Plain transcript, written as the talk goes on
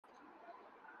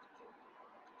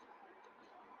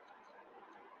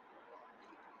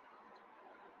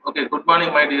Okay, good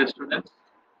morning, my dear students.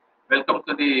 Welcome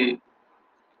to the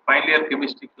final year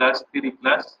chemistry class, theory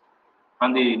class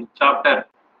on the chapter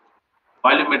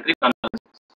volumetric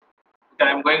analysis. Okay,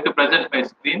 I am going to present my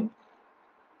screen.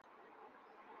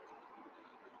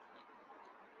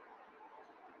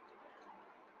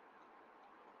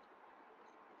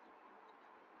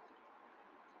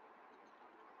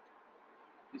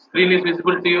 The screen is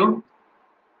visible to you.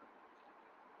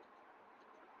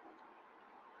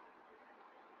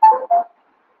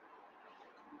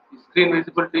 The screen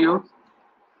visible to you.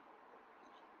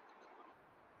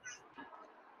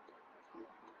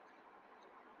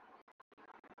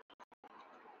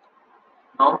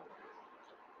 Now,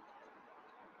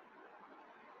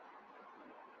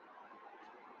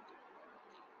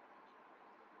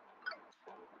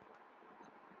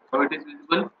 now it is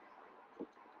visible.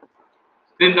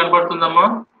 Screen కనబడుతుందమ్మా?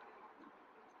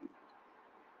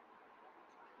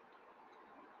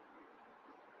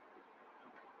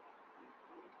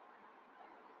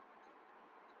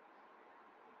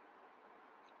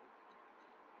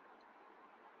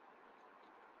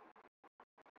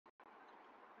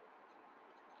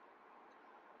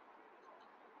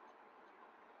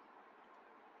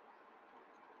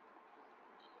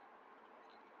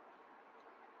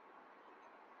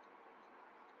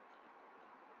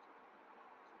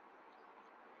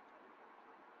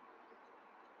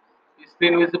 Is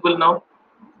screen visible now?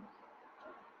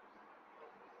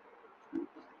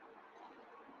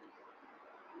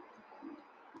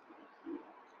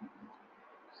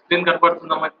 Screen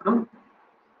కనబడుతుందమ్మా ఇప్పుడు?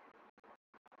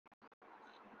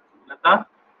 లత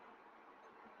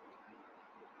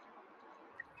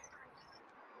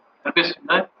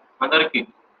కనిపిస్తుందా అందరికి?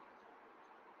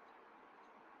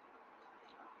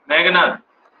 Meghnath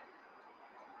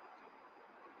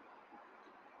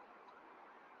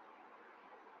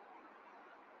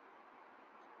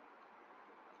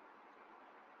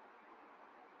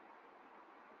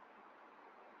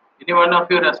any one of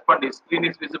you respond, is screen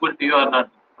is visible to you or not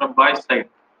from boys side?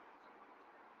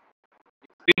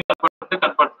 Screen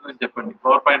కనపడుతుందని చెప్పండి.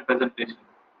 Power point presentation.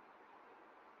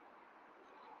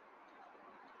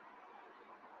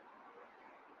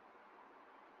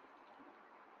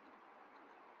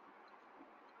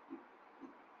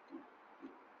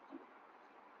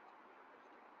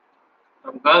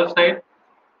 From girls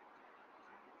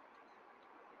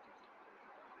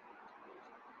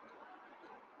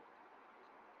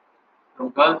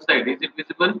side, is it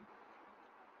visible?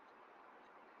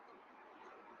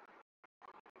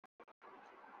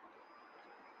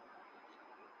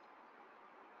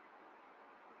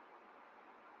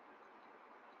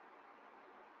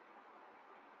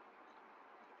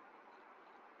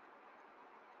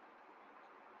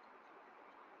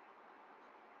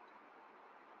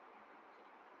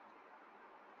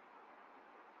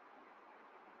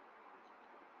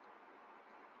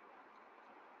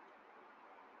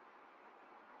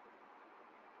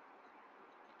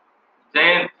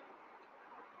 Jayant,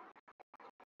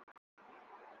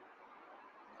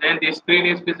 the screen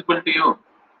is visible to you.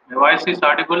 My voice is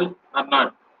audible or not?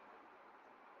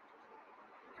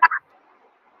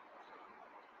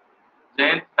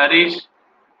 Jayant, Harish,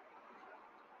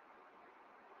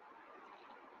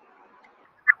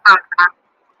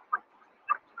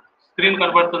 screen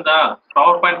కనపడుతుందా?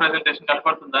 Power point presentation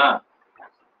కనపడుతుందా?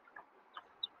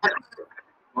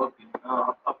 Okay,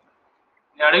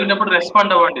 నేను అడిగినప్పుడు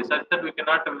respond అవ్వండి. Such that we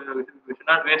should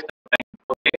not waste time.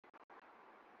 Okay.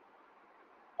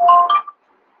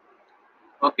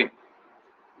 Okay.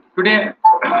 Today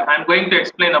I am going to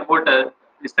explain about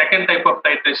the second type of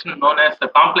titration known as the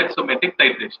complexometric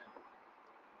titration.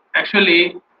 Actually,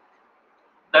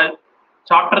 the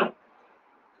chapter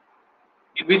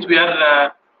in which we are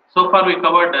so far we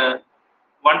covered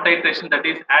one titration, that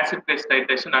is acid-base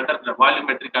titration under the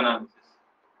volumetric analysis.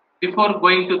 Before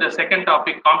going to the second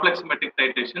topic, complexometric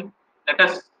titration, let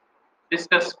us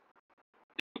discuss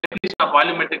the definition of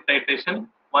volumetric titration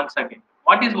once again.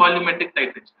 What is volumetric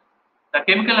titration? The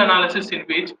chemical analysis in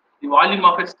which the volume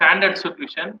of a standard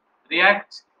solution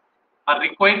reacts are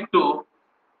required to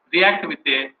react with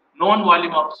a known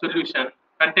volume of solution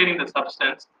containing the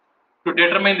substance to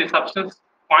determine the substance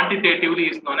quantitatively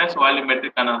is known as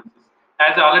volumetric analysis.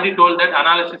 As I already told that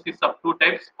analysis is of two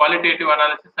types, qualitative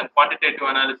analysis and quantitative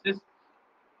analysis.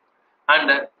 And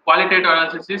qualitative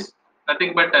analysis is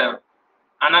nothing but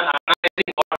analyzing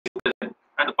what is present,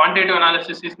 and quantitative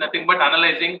analysis is nothing but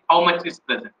analyzing how much is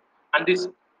present. And this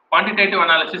quantitative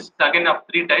analysis is again of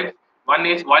three types. One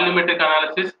is volumetric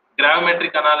analysis,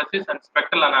 gravimetric analysis, and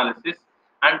spectral analysis.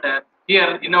 And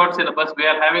here in our syllabus we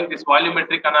are having this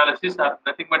volumetric analysis are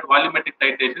nothing but volumetric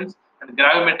titrations, and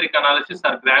gravimetric analysis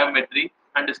are gravimetry.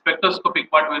 and the spectroscopic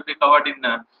part will be covered in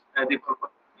the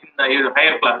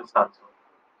higher classes also.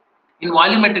 In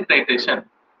volumetric titration,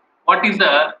 what is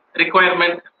the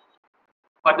requirement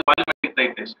for the volumetric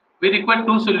titration? We require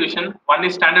two solutions. One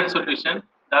is standard solution.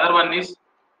 The other one is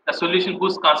the solution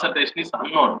whose concentration is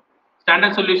unknown.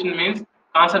 Standard solution means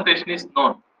concentration is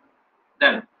known.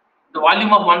 Then the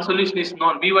volume of one solution is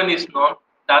known. V1 is known.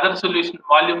 The other solution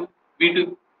volume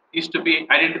V2 is to be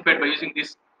identified by using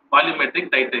this volumetric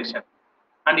titration.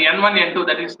 And N1, N2,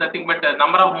 that is nothing but a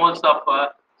number of moles of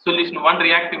solution 1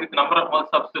 reacting with number of moles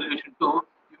of solution 2.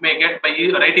 You may get by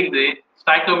writing the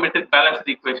stoichiometric balanced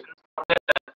equation.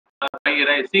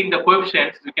 By seeing the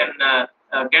coefficients, we can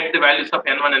get the values of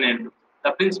N1 and N2.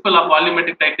 The principle of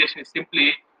volumetric titration is simply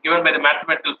given by the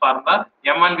mathematical formula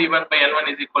M1 V1 by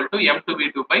N1 is equal to M2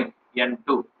 V2 by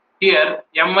N2. Here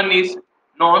M1 is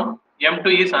known, M2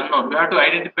 is unknown. We have to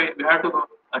identify, we have to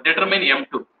determine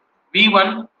M2.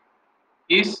 V1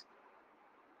 is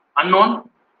unknown,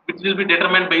 which will be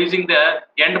determined by using the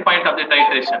end point of the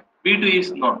titration. V2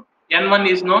 is known, N1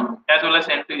 is known as well as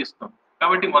N2 is known.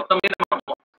 కాబట్టి మొత్తం మీద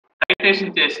మనము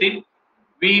titration చేసి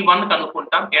V1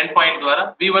 కనుక్కుంటాం end point ద్వారా.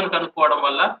 V1 కనుక్కోవడం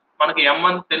వల్ల మనకి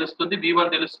M1 తెలుస్తుంది, V1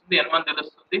 తెలుస్తుంది, N1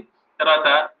 తెలుస్తుంది, తర్వాత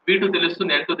V2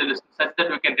 తెలుస్తుంది, N2 తెలుస్తుంది, such that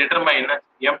we can determine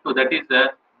M2, that is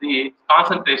the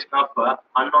concentration of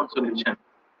unknown solution.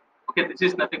 Okay, this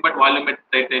is nothing but volumetric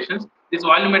titrations. These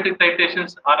volumetric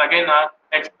titrations are again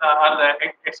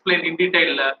explained in detail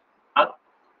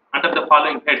under the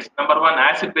following heads. Number 1,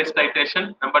 acid-base titration.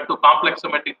 Number 2,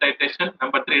 complexometric titration.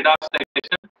 Number 3, REDDY'S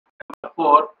titration. Number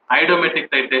 4, iodometric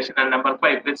titration. And number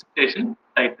 5, precipitation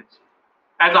titration.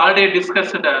 As already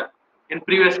discussed in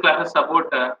previous classes about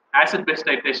acid-base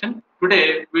titration,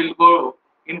 today we will go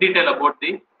in detail about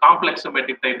the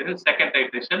complexometric titration, second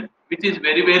titration, which is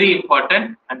very, very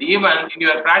important. And even in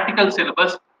your practical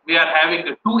syllabus, we are having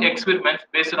 2 experiments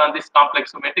based on this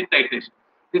complexometric titration.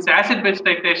 These acid-base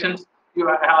titrations you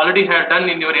already have done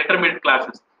in your intermediate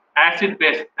classes.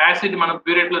 Acid-base, acid మనం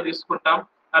burette లో తీసుకుంటాం,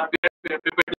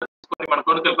 pipette లో తీసుకొని మన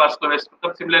conical class లో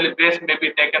వేసుకుంటాం. Similarly, base may be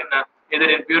taken either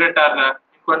in burette or in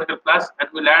conical class, and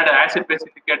we'll add acid-base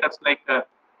indicators like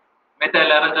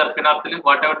methyl arranger or phenolphthalein,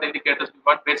 whatever the indicators we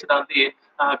want based on the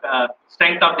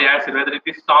strength of the acid, whether it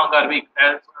is strong or weak.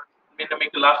 As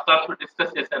మీకు last class లో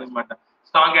discuss చేశాను అనమాట.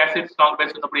 Strong acid strong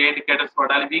base ఉన్నప్పుడు ఏ indicators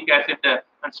వాడాలి, weak acid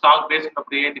and strong base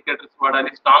ఉన్నప్పుడు ఏ indicators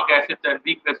వాడాలి, strong acid and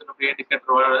weak base ఉన్నప్పుడు ఏ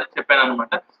indicator వాడాలి చెప్పాను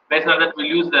అనమాట. Based on that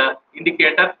will use the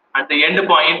indicator at the end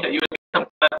point. You will get some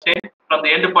color change. From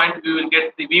the end point we will get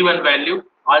the V1 value.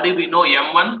 Already we know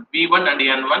M1, V1 and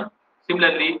N1.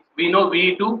 Similarly, we know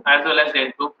V2 as well as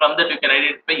N2. From that, you can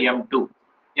identify M2.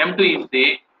 M2 is the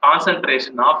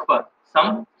concentration of some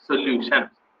solution.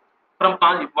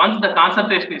 Once the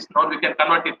concentration is known, we can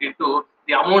convert it into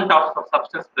the amount of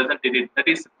substance present in it. That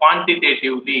is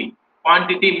quantitatively.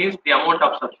 Quantity means the amount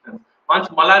of substance. Once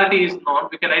molarity is known,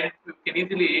 we can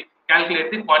easily calculate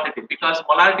the quantity, because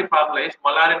molarity formula is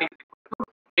molarity is equal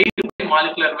to weight by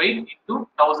molecular weight into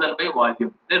 1000 by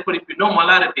volume. Therefore, if you know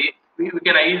molarity, we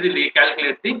can easily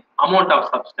calculate the amount of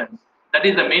substance. That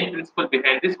is the main principle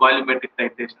behind this volumetric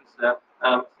titrations.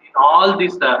 In all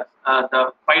these the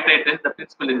 5 titrations, the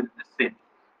principle is the same.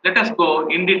 Let us go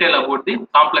in detail about the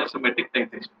complexometric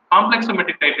titration.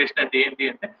 Complexometric titration ante enti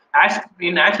ante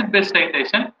in acid-base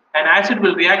titration, an acid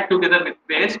will react together with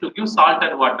base to give salt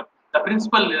and water. The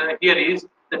principle here is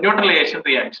the neutralization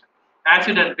reaction.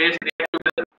 Acid and base react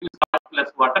together to give salt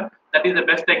plus water. That is the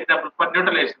best example for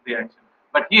neutralization reaction.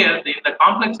 But here in the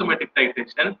complexometric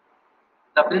titration,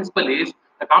 the principle is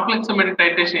the complexometric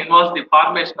titration involves the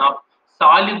formation of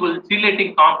soluble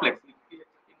chelating complex.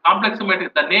 In complexometric,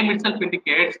 the name itself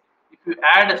indicates if you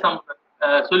add some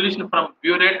solution from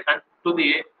burette and to the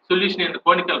solution in the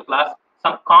conical class,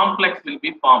 some complex will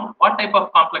be formed. What type of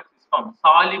complex is formed?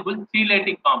 Soluble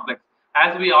chelating complex.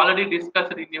 As we already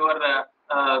discussed in your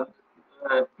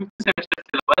 5th semester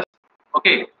syllabus.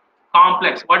 Okay,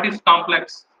 complex. What is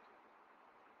complex?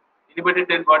 Anybody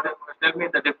tell me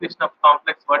the definition of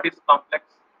complex? What is complex?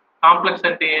 Complex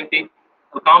ante enti?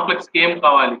 Complex ki em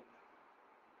kavali?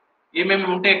 ఏమేమి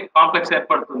ఉంటే complex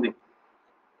ఏర్పడుతుంది?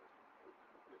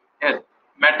 Yes,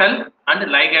 metal and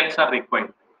ligands are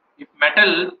required. If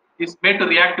metal is made to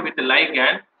react with the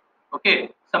ligand, okay,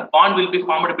 some bond will be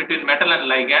formed between metal and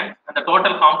ligand, and the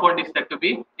total compound is said to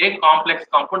be a complex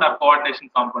compound or coordination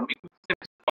compound.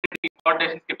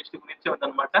 Coordination chemistry గురించి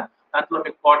ఉందన్నమాట. దాంట్లో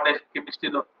మీకు coordination chemistry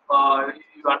లో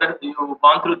you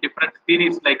gone through different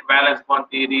theories like valence bond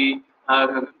theory,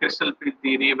 crystal field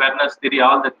theory, Werner's theory,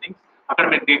 all the things. అక్కడ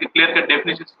మీకు clear గా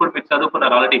definitions కూడా మీరు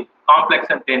చదువుకున్నారు ఆల్రెడీ. కాంప్లెక్స్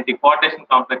అంటే ఏంటి, కోఆర్డినేషన్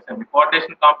కాంప్లెక్స్ అంటే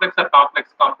coordination complex are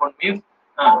complex compound means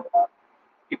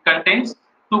it contains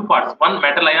two parts, one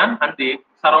metal ion and the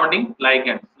surrounding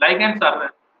ligands. Ligands are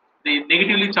the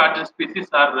negatively charged species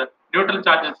or neutral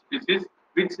charged species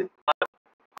which are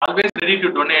always ready to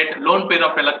donate lone pair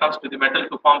of electrons to the metal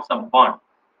to form some bond.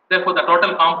 Therefore, the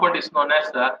total compound is known as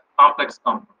a complex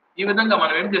compound. ఈ విధంగా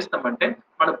మనం ఏం చేస్తామంటే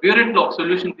మన burette లో ఒక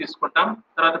solution తీసుకుంటాం,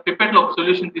 తర్వాత పిపెట్ లో ఒక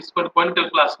సొల్యూషన్ తీసుకొని కోనికల్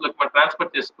క్లాస్ లోకి మనం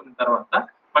ట్రాన్స్ఫర్ చేసుకున్న తర్వాత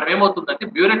మనం ఏమవుతుందంటే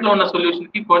బ్యూరెట్ లో ఉన్న సొల్యూషన్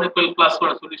కి కోనికల్ క్లాస్ లో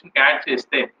ఉన్న సొల్యూషన్ కి యాడ్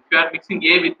చేస్తే if you are mixing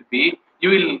A with be you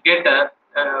will get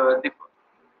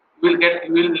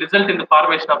you will result in the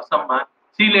formation of some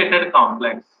chelated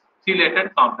complex. Chelated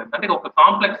complex అంటే ఒక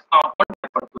కాంప్లెక్స్ కాంపౌండ్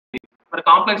ఏర్పడుతుంది. మరి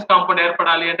కాంప్లెక్స్ కాంపౌండ్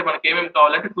ఏర్పడాలి అంటే మనకి ఏమేమి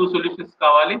కావాలంటే టూ సొల్యూషన్స్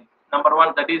కావాలి. Number one,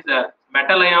 that is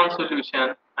metal ion solution,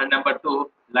 and number two,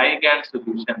 ligand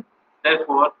solution.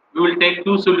 Therefore, we will take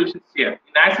two solutions here.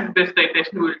 In acid base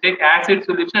titration, we will take acid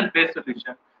solution and base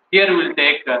solution. Here we will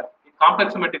take in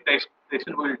complexometric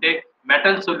titration, we will take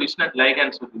metal solution and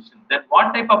ligand solution. Then what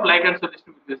type of ligand solution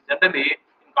we will use? Generally,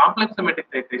 in complexometric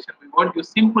titration, we won't use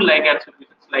simple ligand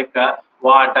solutions like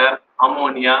water,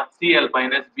 ammonia, Cl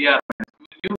minus, Br minus.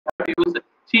 We will have to use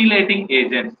chelating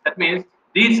agents. That means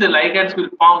these ligands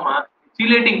will form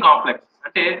chelating complexes.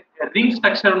 అంటే ring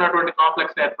structure ఉన్నటువంటి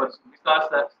complex ఏర్పడుతుంది. Because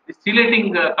the chelating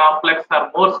complex are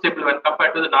more stable when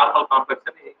compared to the normal complex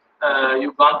అని you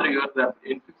gone through your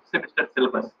in 5th semester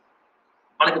syllabus.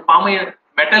 మనకి form అయ్యే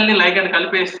metal ని ligand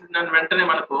కలిపేసిన వెంటనే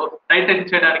మనకు టైటన్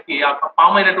చేయడానికి ఆ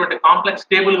ఫామ్ అయినటువంటి కాంప్లెక్స్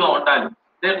స్టేబుల్ గా ఉండాలి.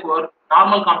 Therefore,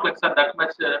 normal complex are that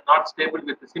much not stable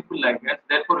with the simple ligands.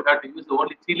 Therefore, we have to use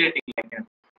only chelating ligand.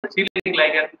 The chelating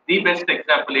ligand, the best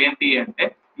example ఏంటి అంటే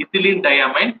ethylene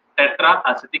diamine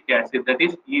tetraacetic acid, that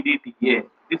is EDTA.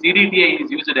 This EDTA is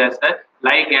used as a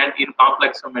ligand in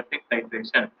complexometric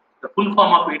titration. The full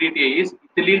form of EDTA is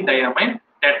ethylene diamine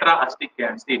tetraacetic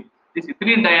acid. This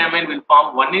ethylene diamine will form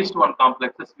 1:1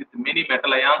 complexes with many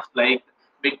metal ions like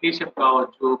magnesium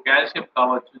కావచ్చు, calcium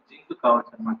కావచ్చు, zinc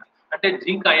కావచ్చు అన్నమాట. అంటే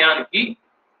zinc ion కి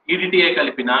EDTA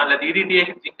కలిపినా లేదా EDTA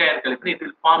కి zinc ion కలిపినా it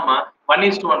will form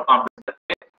 1:1 complex.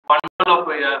 అంటే 1 of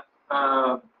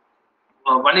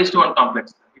 1:1 complex.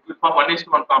 It will form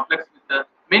 1:1 complex with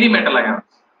many metal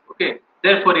ions. Okay.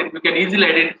 Therefore, we can easily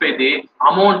identify the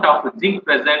amount of zinc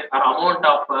present or amount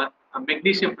of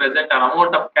magnesium present or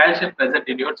amount of calcium present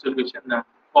in your solution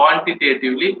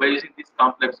quantitatively by using this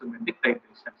complexometric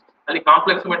titration. అది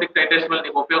complexometric titration వల్ల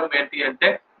నీకు ఉపయోగం ఏంటి అంటే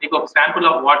నీకు ఒక sample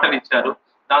of water ఇచ్చారు,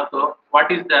 దాంతో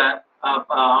what is the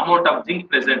amount of zinc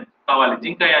present కావాలి,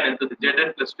 జింక్ అయాన్ ఎంత ఉంది,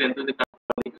 Zn+2 ఎంత ఉంది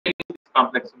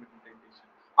complexometric titration.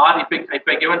 Or if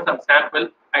I given some sample,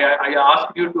 I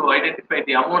asked you to identify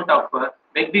the amount of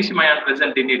magnesium ion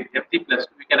present in it, Mg+2,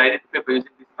 we can identify by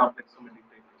using this complexometric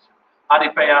titration. Or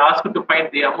if I ask you to find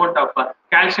the amount of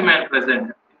calcium ion present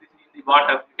in the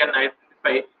water, you can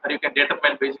identify or you can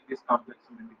determine by using this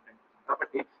complexometric titration.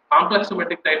 కాబట్టి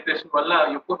complexometric titration వల్ల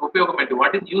ఉపయోగం ఏంటి,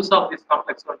 what is use of this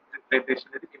complexometric titration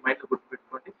అనేది మీ mind లో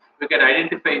గుర్తుపెట్టుకోండి. We can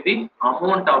identify the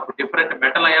amount of different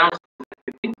metal ions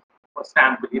in the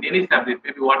sample, in any sample. It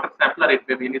may be water sample or it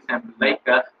may be any sample like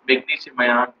magnesium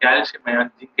ion, calcium ion,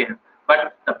 zinc ion. But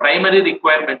the primary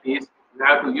requirement is you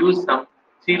have to use some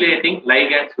chelating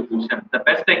ligand solution. The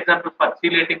best example for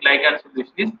chelating ligand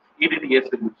solution is EDTA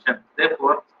solution.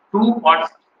 Therefore, two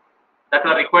parts that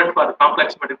are required for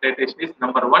complexometric titration is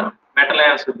number one, metal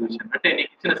ion solution. అంటే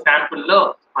నీకు ఇచ్చిన sample లో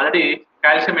already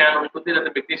calcium ion ఉంటుంది, లేదా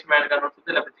magnesium ion గాని ఉంటుంది,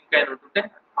 లేదా zinc ion ఉంటుంటే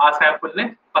ఆ శాంపుల్ ని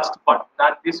ఫస్ట్ పార్ట్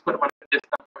దాన్ని తీసుకొని మనం ఏం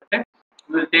చేస్తామంటే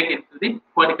we will take into the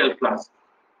conical class.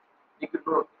 నీకు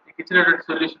ఇచ్చినటువంటి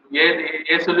సొల్యూషన్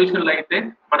ఏ సొల్యూషన్ లో అయితే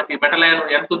మనకి మెటల్ అయాన్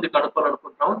ఎంత ఉంది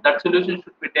కనుక్కోవాలనుకుంటున్నాం, that solution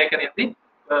should be taken in the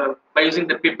by using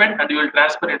the pipette and you will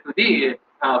transfer it to the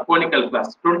conical class.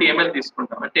 20 ml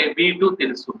తీసుకుంటాం అంటే V2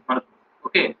 తెలుసు మనకు.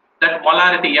 Okay, that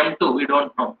molarity M2 we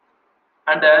don't know.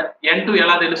 And N2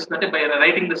 ఎలా తెలుస్తుంది అంటే by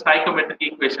writing the స్టాయికోమెట్రిక్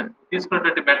equation.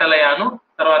 తీసుకున్నటువంటి metal అయాను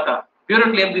తర్వాత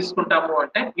purity ఏం తీసుకుంటాము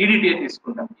అంటే EDTA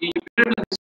తీసుకుంటాం. ఈ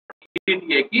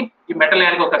EDTA కి ఈ మెటల్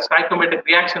అయాన్ కి ఒక స్టాయికోమెట్రిక్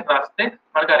రియాక్షన్ రాస్తే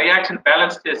మనకు ఆ రియాక్షన్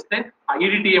బ్యాలెన్స్ చేస్తే ఆ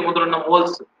EDTA ముందు ఉన్న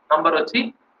మోల్స్ నంబర్ వచ్చి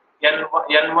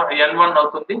N1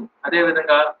 అవుతుంది. అదే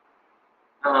విధంగా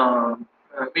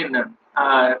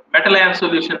మెటల్ అయాన్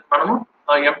సొల్యూషన్ మనము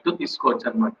M2 తీసుకోవచ్చు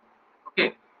అన్నమాట. Okay,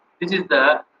 this is the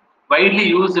widely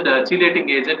used chelating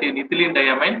agent in ethylene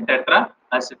diamine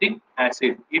tetraacetic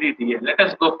acid, EDTA. Let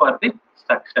us go for the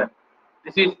structure.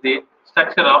 This is the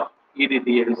structure of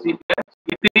EDTA. You see here,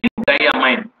 ethylene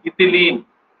diamine. Ethylene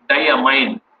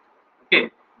diamine. Okay,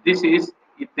 this is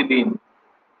ethylene.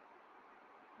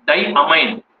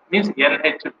 Diamine means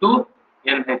NH2,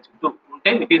 NH2.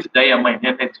 Okay, it is diamine,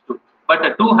 NH2. But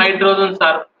the two hydrogens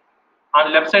are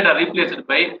on left side are replaced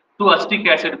by two acetic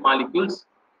acid molecules,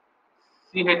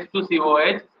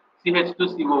 CH2COH,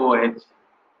 CH2COOH,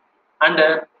 and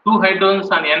two hydrogens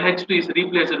on NH2 is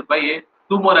replaced by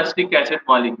two more acetic acid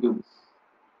molecules.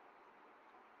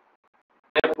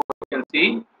 Therefore, you can see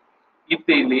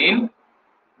ethylene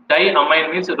diamine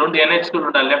means రెండు NH2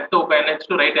 ఉండాలి, left ఒక NH2,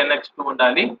 right NH2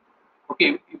 ఉండాలి. Okay,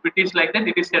 if it is like that,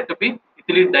 it is said to be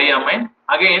ethylene diamine.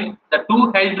 Again, the two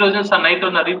hydrogens on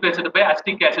nitrogen are replaced by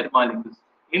acetic acid molecules.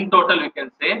 In total, we can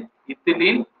say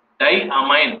ethylene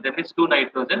diamine, that is two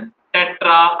nitrogen,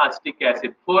 tetraacetic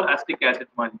acid, four acetic acid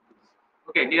molecules.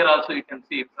 Okay, here also you can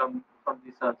see from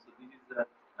this also. This is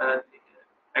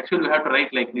actually we have to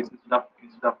write like this instead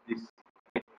of this.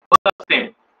 Okay, both are same.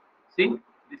 See,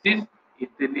 this is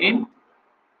ethylene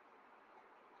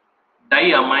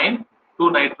diamine, two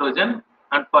nitrogen,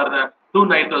 and for two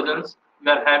nitrogens we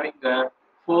are having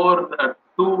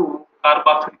two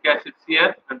carboxylic acids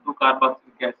here and two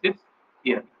carboxylic acids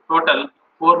here. Total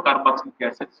 4 carboxylic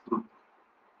acids group.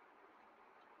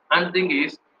 And the thing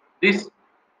is, this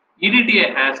EDTA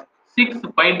has 6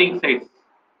 binding sites.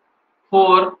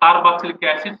 4 carboxylic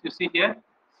acids, you see here,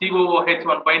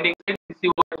 COOH1 binding site, this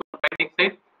COOH1 binding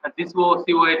site, and this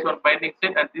COOH1 binding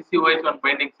site, and this COOH1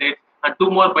 binding site, and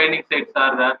 2 more binding sites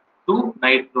are to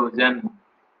nitrogen.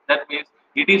 That means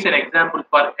it is an example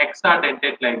for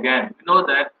hexadentate ligand. You know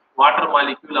that water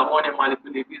molecule, ammonia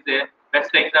molecule, it is a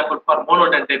best example for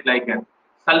monodentate ligand.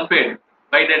 Sulfate,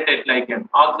 bidentate ligand.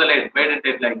 Oxalate,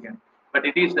 bidentate ligand. But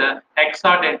it is a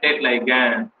hexadentate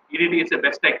ligand. EDT is the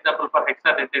best example for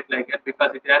hexadentate ligand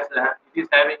because it is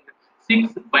having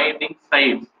 6 binding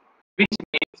sites, which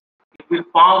means it will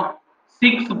form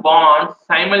 6 bonds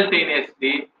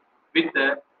simultaneously with the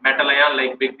metal ion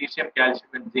like magnesium,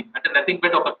 calcium, and zinc. అంటే nothing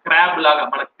but ఒక crab లాగా,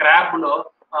 మన carb low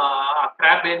ఆ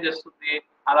crab ఏం చేస్తుంది,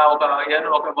 అలా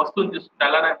ఒక వస్తువుని చూస్తుంటే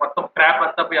అలానే మొత్తం క్రాబ్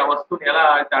అంతా పోయి ఆ వస్తువుని ఎలా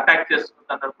అటాక్ చేస్తుంది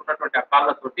అని అనుకున్నటువంటి ఆ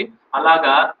కాళ్ళతోటి,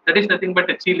 అలాగా దట్ ఈస్ నథింగ్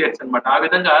బట్ చీలేట్స్ అనమాట. ఆ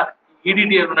విధంగా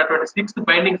EDTA ఉన్నటువంటి 6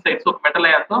 బైండింగ్ సైట్స్ ఒక మెటల్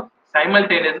అయాన్ తో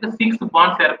సైమల్టేనియస్ గా 6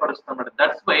 బాండ్స్ ఏర్పరుస్తుంది అన్నమాట.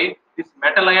 That's why this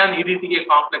metal ion EDTA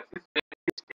complex is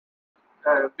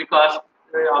because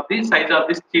of the size of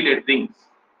these chelate rings.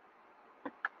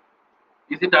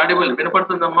 Is it audible?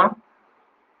 వినపడుతుందమ్మా?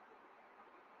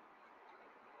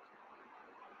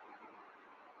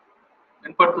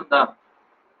 వినపడుతుందా?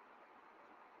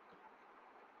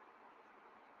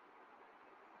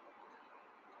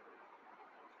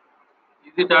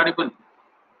 Is it audible?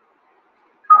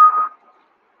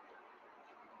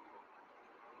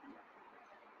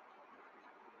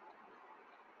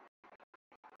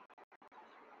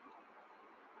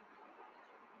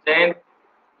 Jane,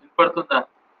 వినపడుతుందా?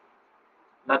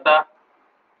 లత,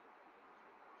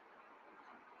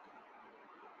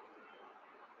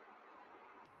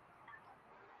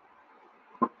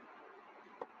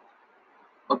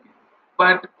 okay.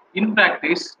 But in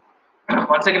practice,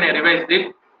 once again I revised it.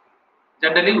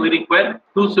 Generally, we require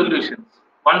 2 solutions.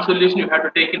 One solution you have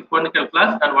to take in conical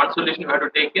class, and one solution you have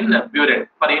to take in burette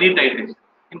for any titration.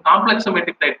 In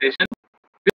complexometric titration,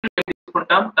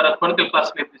 తీసుకుంటాం, తర్వాత conical class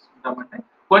లో తీసుకుంటాం. అంటే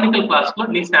conical class లో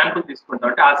నీ sample తీసుకుంటాం,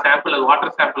 అంటే ఆ శాంపుల్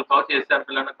వాటర్ శాంపుల్ కావచ్చు, ఏ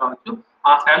శాంపుల్ అయినా కావచ్చు,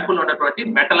 ఆ శాంపుల్ ఉన్నటువంటి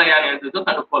మెటల్ అయాన్ ఏదో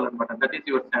కనుక్కోవాలన్నమాట. That is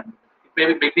your sample.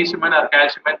 Maybe magnesium అని,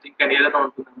 కాల్షియం అని, జింక్ అని ఏదైనా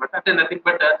ఉంటుంది అనమాట. అంటే నథింగ్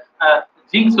బట్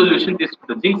జింక్ సొల్యూషన్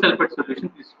తీసుకుంటాం, జింక్ సల్ఫేట్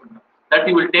సొల్యూషన్ తీసుకుంటాం. That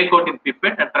you will take out in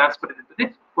pipette and transfer it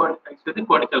into the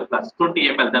conical class, 20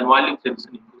 ml. Then volume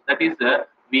solution, that is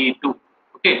V2.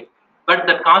 Okay, but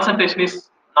the concentration is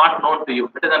not known to you.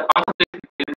 But the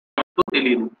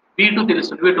concentration V2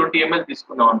 తెలుస్తుంది, 20 ml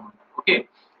తీసుకున్నాం అన్నమాట. Okay,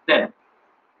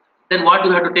 then what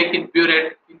you have to take in burette?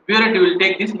 In burette you will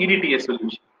take this EDTA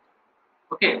solution.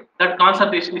 Okay, that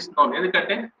concentration is known.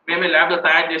 ఎందుకంటే మేము lab లో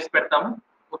తయారు చేసి పెడతాము.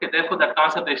 Okay, therefore that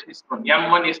concentration is known.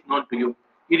 M1 is known to you.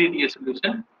 EDTA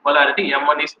solution molarity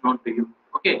M1 is known to you.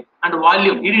 Okay, and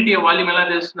volume, EDTA volume ఎలా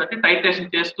తెలుస్తుందంటే titration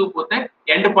చేస్తూ పోతే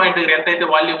end point దగ్గర ఎంత అయితే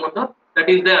వాల్యూమ్ ఉందో, that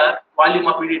is the volume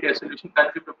of EDTA solution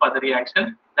consumed for the reaction,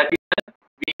 that is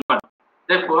V1.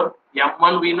 Therefore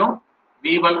M1 we know,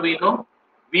 V1 we know,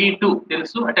 V2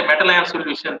 తెలుసు, అంటే metal ion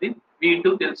solution the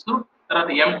V2 తెలుసు, తర్వాత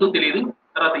M2 తెలియదు,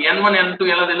 తర్వాత N1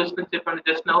 N2 ఎలా తెలుస్తుందని చెప్పండి.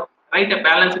 Just now right a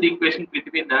balanced equation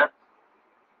between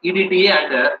EDTA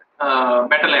and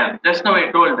metal ion. Just now I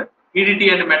told EDTA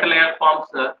and metal ion forms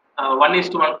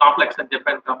 1:1 complex అని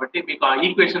చెప్పాను. కాబట్టి మీకు ఆ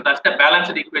ఈక్వేషన్ రాస్తే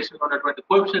బ్యాలెన్స్డ్ ఈక్వేషన్ లో ఉన్నటువంటి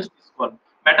కోఎఫిషియెంట్స్ తీసుకోవాలి.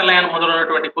 మెటల్ అయాన్ మొదలు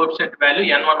ఉన్నటువంటి కోఎఫిషియెంట్ వాల్యూ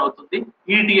N1 అవుతుంది,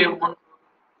 EDTA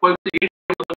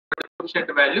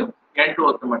కోఎఫిషియెంట్ వాల్యూ N2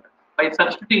 అవుతుందన్నమాట. By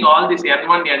substituting all this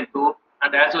N1 N2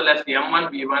 and as well as M1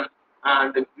 V1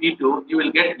 and V2, you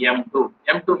will get M2.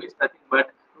 M2 means nothing but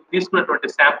తీసుకున్నటువంటి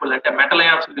sample అంటే metal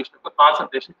ion solution యొక్క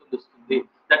concentration తెలుస్తుంది.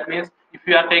 That means if if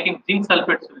you are taking zinc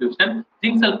sulfate solution,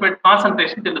 zinc sulfate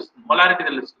concentration telustundi, molarity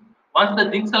telustundi. Once the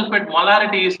zinc sulfate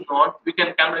molarity is known, we can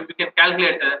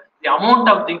calculate the amount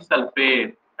of zinc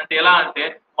sulfate. అంటే ఎలా అంటే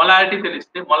molarity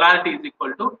తెలిస్తే molarity is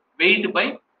equal to weight by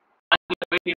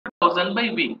weight into 1000 by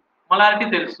V. Molarity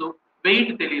తెలుసు, weight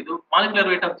తెలియదు, molecular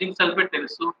weight of zinc sulfate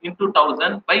తెలుసు, into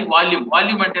 1000 by volume.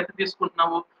 Volume అంటే ఎంత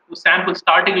తీసుకుంటున్నావు, నువ్వు శాంపుల్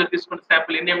స్టార్టింగ్ లో తీసుకున్న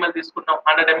శాంపుల్ ఎన్ని ml తీసుకుంటున్నావు,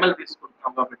 100 ml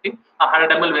తీసుకుంటున్నావు కాబట్టి ఆ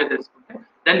 100 ml వేసేసుకుంటే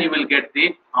then you will get the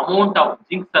amount of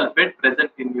zinc sulfate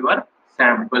present in your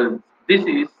sample. This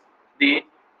is the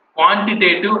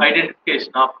quantitative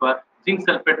identification of zinc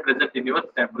sulfate present in your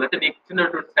sample. అంటే నీకు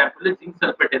ఇచ్చినటువంటి శాంపుల్ జింక్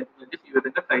సల్ఫేట్ ఎంత అని చెప్పి ఈ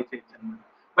విధంగా ట్రై చేయొచ్చు అన్నమాట.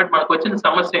 బట్ మనకు వచ్చిన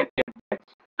సమస్య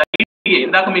ఏంటంటే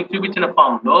ఇందాక మీకు చూపించిన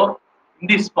ఫామ్ లో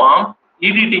in this form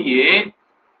EDTA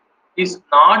is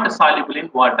not soluble in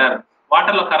water.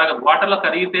 Water లో కరగదు. వాటర్ లో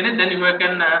కరిగితేనే then you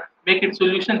can make it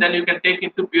solution, then you can take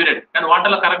in to burette. కానీ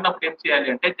వాటర్ లో కరగనప్పుడు ఏం చేయాలి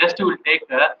అంటే just will take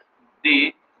the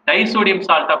disodium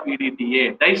salt of EDTA.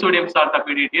 Disodium salt of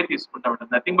EDTA తీసుకుంటాం.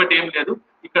 Nothing but ఏం లేదు,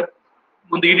 ఇక్కడ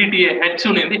ముందు EDTA హెచ్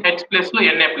ఉంది, హెచ్ ప్లస్ లో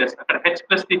Na ప్లస్, అక్కడ హెచ్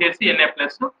ప్లస్ తీసేసి Na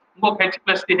ప్లస్, ఇంకొక హెచ్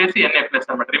ప్లస్ తీసేసి Na ప్లస్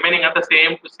అనమాట. రిమైనింగ్ అంతా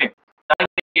సేమ్ టు సేమ్.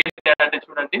 దానికి ఏం చేయాలంటే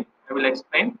చూడండి, I will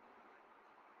explain.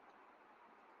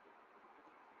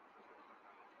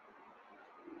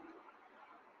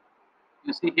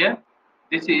 You see here,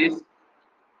 this is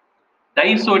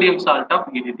disodium salt of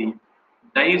EDTA.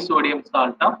 Disodium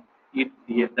salt of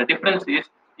EDTA. The difference is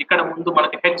ikkada mundu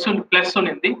manaki H plus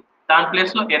undi, dan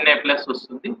place lo Na plus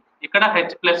vastundi. Ikkada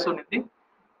H plus undi,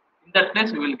 in that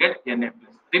place we will get Na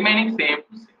plus. Remaining same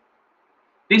to same.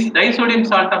 This disodium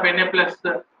salt of Na plus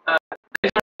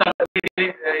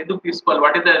ఎందుకు తీసుకోవాలి,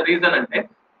 what is the reason అంటే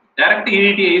direct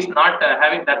EDTA is not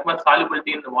having that much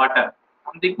solubility in the water.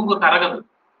 అంత ఎక్కువగా కరగదు.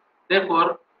 Therefore,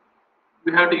 we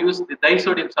have to use the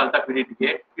disodium salt of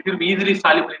EDTA. It will be easily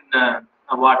soluble in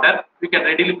water. We can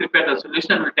readily prepare the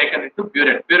solution and will take it into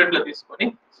burette. Burette lo తీసుకొని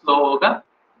slowగా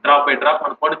drop by drop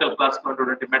మన cortical flask లో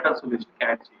ఉన్నటువంటి metal solution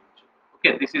add చేయొచ్చు.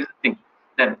 Okay, this is the thing.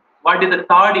 Then what is the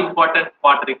third important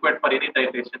part required for any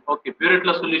titration? Okay, burette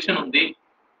లో solution ఉంది,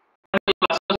 cortical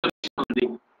flask లో solution ఉంది.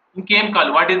 ఇంకేం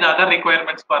కావాలి? What is the other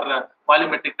requirements for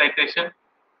volumetric titration?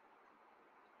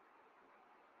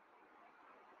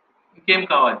 ఇంకేం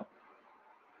కావాలి?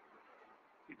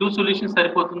 Two solutions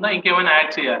సరిపోతుందా, ఇంకేమైనా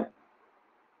యాడ్ చేయాలి?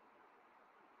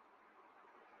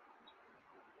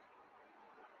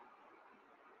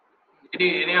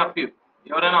 ఎనీ ఆఫ్ యూ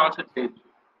ఎవరైనా ఆన్సర్ చేయొచ్చు.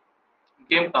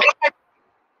 ఇంకేం కావాలి?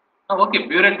 ఓకే,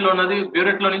 బ్యూరెట్ లో ఉన్నది,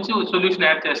 బ్యూరెట్ లో నుంచి సొల్యూషన్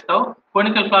యాడ్ చేస్తావు.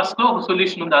 కోనికల్ ఫ్లాస్క్ లో ఒక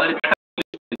సొల్యూషన్ ఉంది, ఆల్రెడీ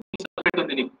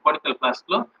ఉంది నీకు కోనికల్ ఫ్లాస్క్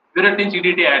లో. బ్యూరెట్ నుంచి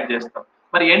EDTA యాడ్ చేస్తావు.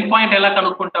 మరి ఎండ్ పాయింట్ ఎలా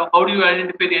కనుక్కుంటావు? How do you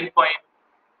identify the end point?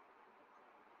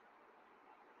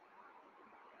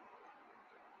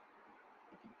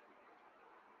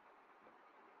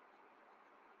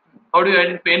 How do you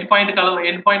identify end point?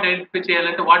 End point identify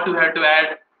చేయాలంటే what you have to add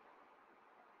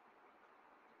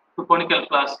to conical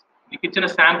flask? మీకు ఇచ్చిన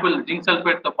sample zinc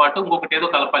sulphate తో పాటు ఇంకొకటి ఏదో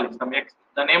కలపాలి.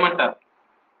 దాన్ని ఏమంటారు?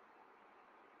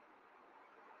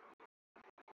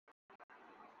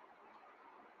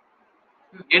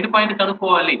 ఎండ్ పాయింట్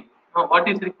కనుక్కోవాలి. What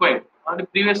is required? అంటే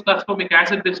ప్రీవియస్ క్లాస్ లో మీకు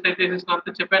యాసిడ్ బేస్ టైట్రేషన్స్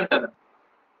అంతా చెప్పాను కదా,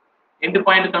 ఎండ్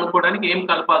పాయింట్ కనుక్కోవడానికి ఏం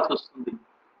కలపాల్సి వస్తుంది?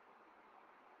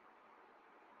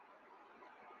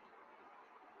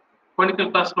 కోనికల్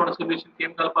ఫ్లాస్క్ లో ఉన్న సొల్యూషన్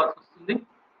ఏం కలపాల్సి వస్తుంది?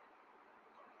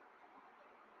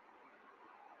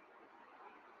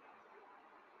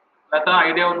 లత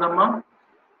ఐడియా ఉందమ్మా?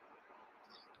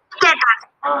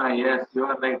 yes, you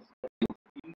are right.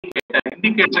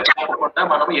 Indicator కాకుండా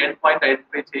మనం ఎండ్ పాయింట్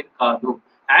ఐడెంటిఫై చేయడం కాదు.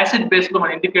 యాసిడ్ బేస్ లో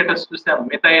మన ఇండికేటర్స్ చూసాం,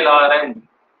 methyl orange,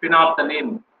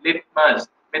 ఫినాల్ఫథలిన్, litmus,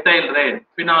 methyl red,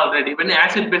 phenol red, ఇవన్నీ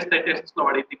యాసిడ్ బేస్ టైట్రేషన్స్ లో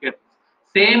వాడే indicators.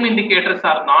 Same indicators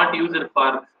are not used for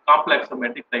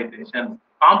complexometric titration.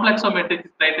 Complexometric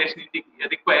titration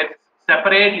requires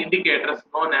separate indicators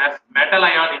known as metal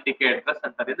ion indicators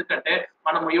అంటారు. ఎందుకంటే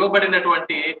మనం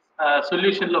ఇవ్వబడినటువంటి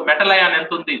సొల్యూషన్ లో metal ion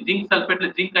ఎంత ఉంది, జింక్ సల్ఫేట్ లో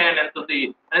జింక్ అయాన్ ఎంత ఉంది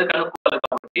అనేది కనుక్కోవాలి.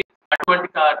 కాబట్టి అటువంటి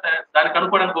దాన్ని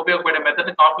కనుక్కోవడానికి ఉపయోగపడే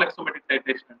మెథడ్ కాంప్లెక్సోమెట్రిక్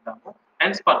టైట్రేషన్ అంటాము.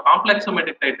 Hence for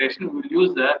complexometric titration we will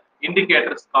use the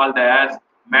indicators called as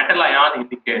metal ion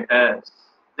indicators.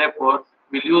 Therefore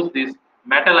we'll use these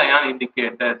metal ion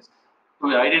indicators to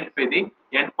identify the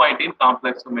endpoint in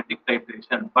complexometric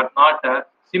titration, but not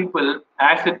simple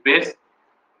acid base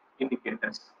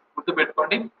indicators.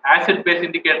 గుర్తుపెట్టుకోండి, acid base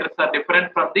indicators are different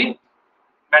from the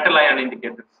metal ion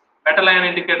indicators. Metal ion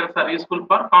indicators are useful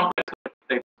for complexometric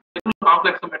titration.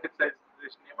 Complexometric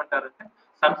titration ఏమంటారంటే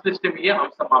సంశ్లిష్టమీయ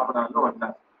అంశ మాపనాలు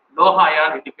అంటారు. లోహ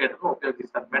ion indicator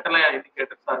ఉపయోగిస్తారు. Metal ion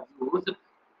indicators are used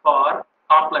for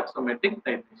complexometric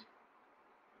titration.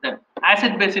 Then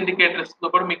acid-base indicators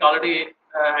కూడా మీకు already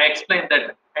I explained that,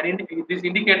 and this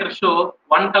indicator show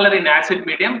one color in acid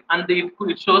medium and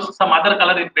it shows some other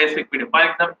color in basic medium. For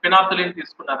example, phenolphthalein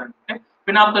తీసుకున్నారంటే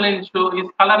phenolphthalein show is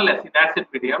colorless in acid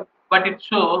medium, but it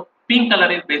show pink color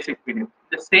in basic medium.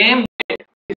 The same way,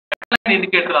 this metal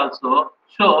indicator also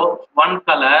show one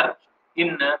color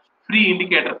in free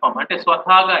indicator form. అంటే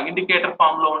స్వతహాగా indicator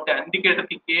form లో ఉంటే indicator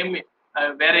కి ఏమి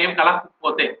వేరే ఏం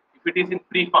కలగకపోతే, if it is in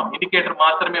free form indicator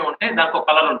మాత్రమే ఉంటే దానికి ఒక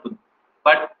కలర్ ఉంటుంది.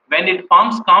 But when it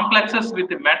forms complexes with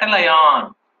metal ion,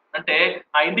 అంటే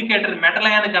ఆ ఇండికేటర్ మెటల్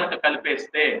అయాన్ కనుక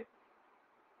కలిపేస్తే,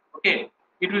 okay,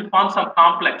 it will form some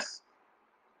complex.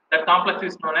 That complex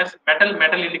is known as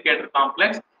metal indicator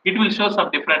complex. It will show some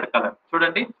different color.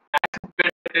 చూడండి,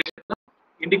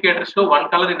 indicator show one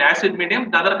color in acid medium,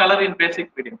 the other color in basic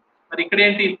medium. మరి ఇక్కడ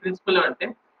ఏంటి principal అంటే,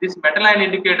 this metal ion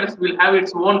indicators will have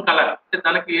its own color. అంటే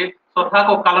దానికి స్వతహాగా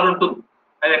ఒక colour ఉంటుంది.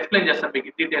 అది ఎక్స్ప్లెయిన్ చేస్తాను మీకు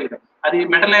డీటెయిల్ గా. అది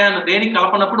మెటల్ అయాన్ దేనికి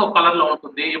కలపనప్పుడు ఒక కలర్ లో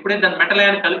ఉంటుంది. ఎప్పుడైతే దాన్ని మెటల్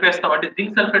అయాన్ కలిపేస్తాం అంటే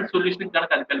జింక్ సల్ఫేట్ సొల్యూషన్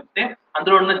కనుక అది కలిపితే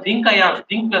అందులో ఉన్న జింక్ అయాన్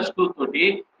 +2 తోటి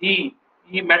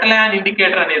ఈ మెటల్ అయాన్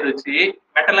ఇండికేటర్ అనేది వచ్చి,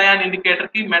 మెటల్ అయాన్ ఇండికేటర్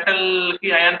కి మెటల్ కి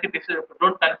అయాన్ కి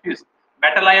don't confuse.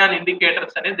 Metal ion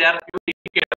indicators అనేది they are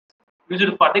indicators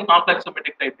used for the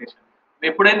complexometric titration.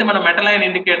 ఎప్పుడైతే మనం మెటల్ అయాన్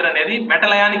ఇండికేటర్ అనేది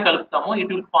మెటల్ అయాన్ ని కలుపుతామో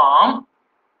it will form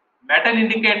metal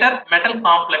indicator metal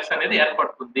complex అనేది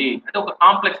ఏర్పడుతుంది. అంటే ఒక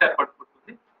కాంప్లెక్స్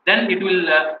ఏర్పడుతుంది. Then it will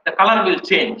the colour will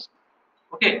change.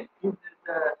 Okay,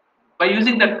 by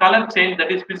using that color change,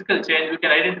 that is physical change, we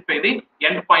can identify the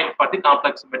end point for the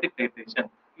complexometric titration.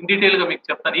 In detail గా మీకు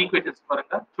చెప్తాను equations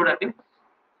పరంగా. చూడండి,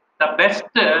 the best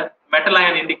metal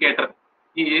ion indicator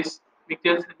is, మీకు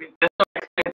తెలిసి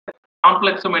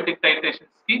complexometric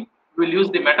titrations కి will use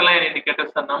the metal ion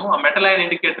indicators అన్నాము. ఆ metal ion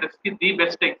indicators కి ది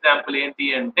బెస్ట్ ఎగ్జాంపుల్ ఏంటి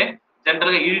అంటే,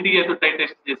 జనరల్ గా EDTA తో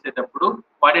టైట్రేషన్ చేసేటప్పుడు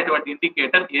వాడేటువంటి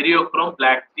indicator ఎరియోక్రోమ్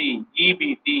black tea,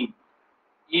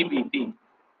 EBT.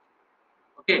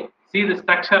 Okay, see the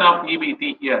structure of EBT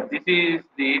here. This is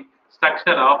the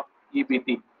structure of EBT.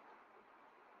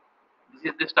 This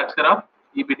is the structure of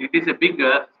EBT. It is a big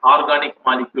organic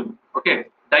molecule. Okay,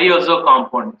 diazo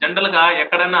compound. General గా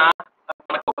ఎక్కడైనా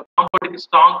మనకు ఒక compound కి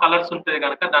strong colours ఉంటే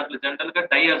కనుక దాంట్లో general గా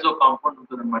డైయాజో compound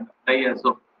ఉంటుంది అనమాట.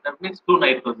 డైయాజో, that means 2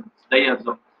 nitrogens.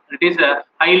 డైయాజో. It is a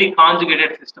highly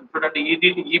conjugated system. చూడండి,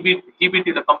 EBT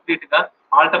లో కంప్లీట్ గా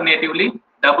ఆల్టర్నేటివ్లీ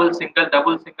డబుల్ సింగిల్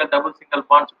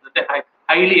బాండ్స్ అంటే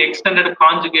highly extended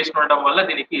conjugation ఉండడం వల్ల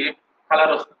దీనికి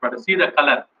కలర్ వస్తుంది. See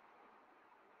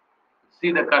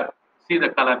the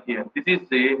color here. This is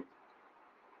the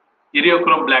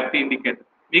ఎరియోక్రోమ్ black tea indicator.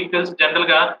 మీకు తెలుసు జనరల్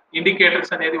గా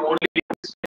ఇండికేటర్స్ అనేది ఓన్లీ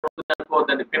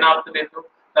అనుకోవద్దండి. ఫినాల్ఫథలేన్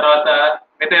తర్వాత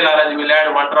methyl orange will add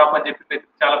 1 drop అని చెప్పి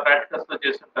చాలా ప్రాక్టికల్స్ లో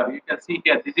చేస్తుంటారు. You can see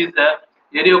here, this is the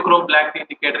ఎరియోక్రోమ్ black tea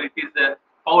indicator. It is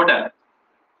powder.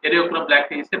 ఎరియోక్రోమ్ black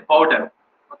tea is a powder.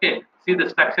 Okay, see the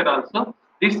structure also.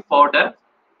 This powder,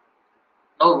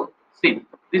 now see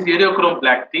this eriochrome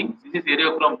black tea. This is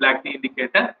eriochrome black tea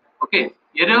indicator. Okay,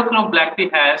 eriochrome black tea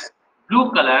has blue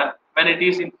color when it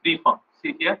is in free form.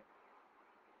 See here,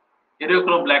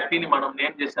 eriochrome black tea ని మనం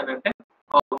name చేశానంటే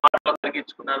వాటర్లో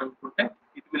కరిగించుకున్నాను అనుకుంటే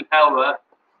it will have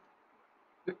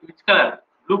which color?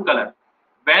 Blue color.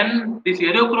 When this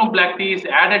eriochrome black tea is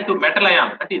added to metal ion,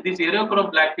 అంటే this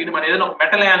eriochrome black tea ని మనం ఏదైనా ఒక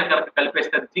మెటల్ అయాన్ కనుక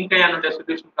కలిపేస్తారు, జింక్ అయాన్ ఉండే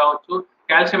సొల్యూషన్ కావచ్చు,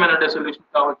 కాల్షియం అయాన్ ఉండే సొల్యూషన్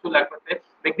కావచ్చు, లేకపోతే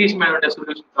మెగ్నీషియం అయాన్ ఉండే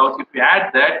సొల్యూషన్ కావచ్చు. If you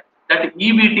add that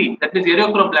EBT, that means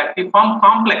eriochrome black tea, form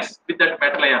complex with that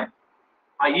metal ion.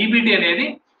 ఆ EBT అనేది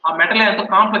ఆ మెటల్ అయాన్ తో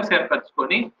కాంప్లెక్స్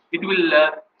ఏర్పరచుకొని it will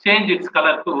change its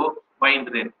color to wine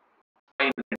red.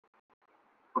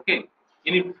 Okay,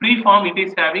 in free form it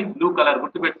is having blue color.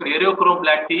 గుర్తుపెట్టుకోండి, eriochrome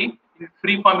black tea in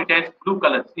free form it has blue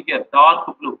color. See here, dark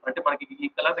blue. అంటే మనకి ఈ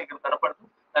colour ఇక్కడ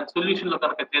కనపడుతుంది. దాని solution లో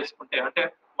కనుక చేసుకుంటే అంటే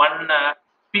one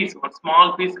small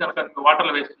piece కనుక వాటర్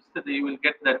లో వేసి చూస్తే you will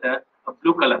get that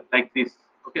blue color like this.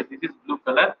 Okay, this is blue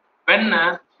color. When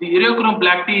the eriochrome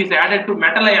black tea is added to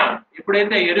metal ion,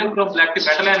 ఎప్పుడైతే eriochrome black tea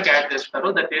metal ion కి add చేస్తారో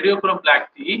that eriochrome black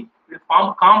tea will form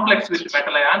complex with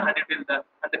metal ion and it will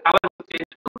and the color will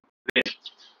change to red.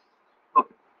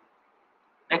 Okay,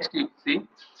 next you see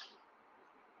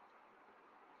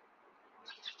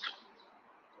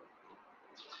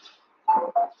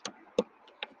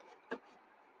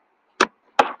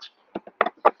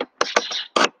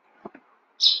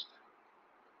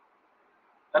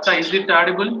Lata, is it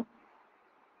audible?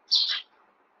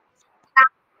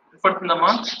 వినపడుతుందమ్మా?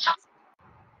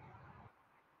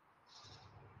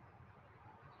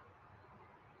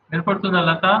 వినపడుతుందా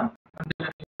లత?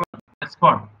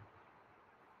 Respond.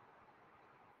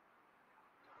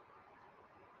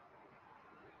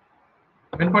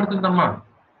 వినపడుతుందమ్మా?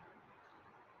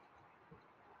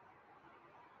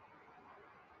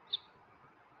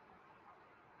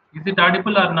 Is it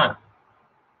audible or not?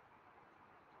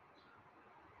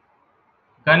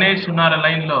 Ganesh ఉన్నారు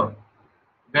line లో.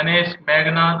 గణేష్,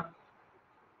 మేఘనాథ్,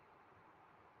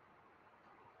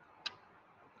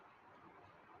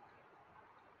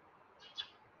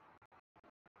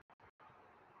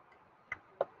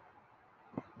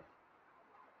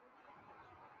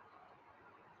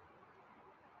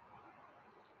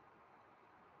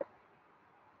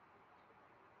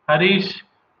 హరీష్,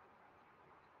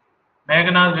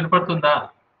 మేఘనాథ్ వినపడుతుందా?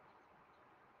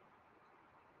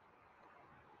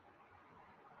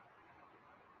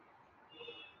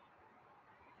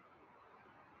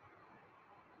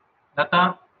 లత,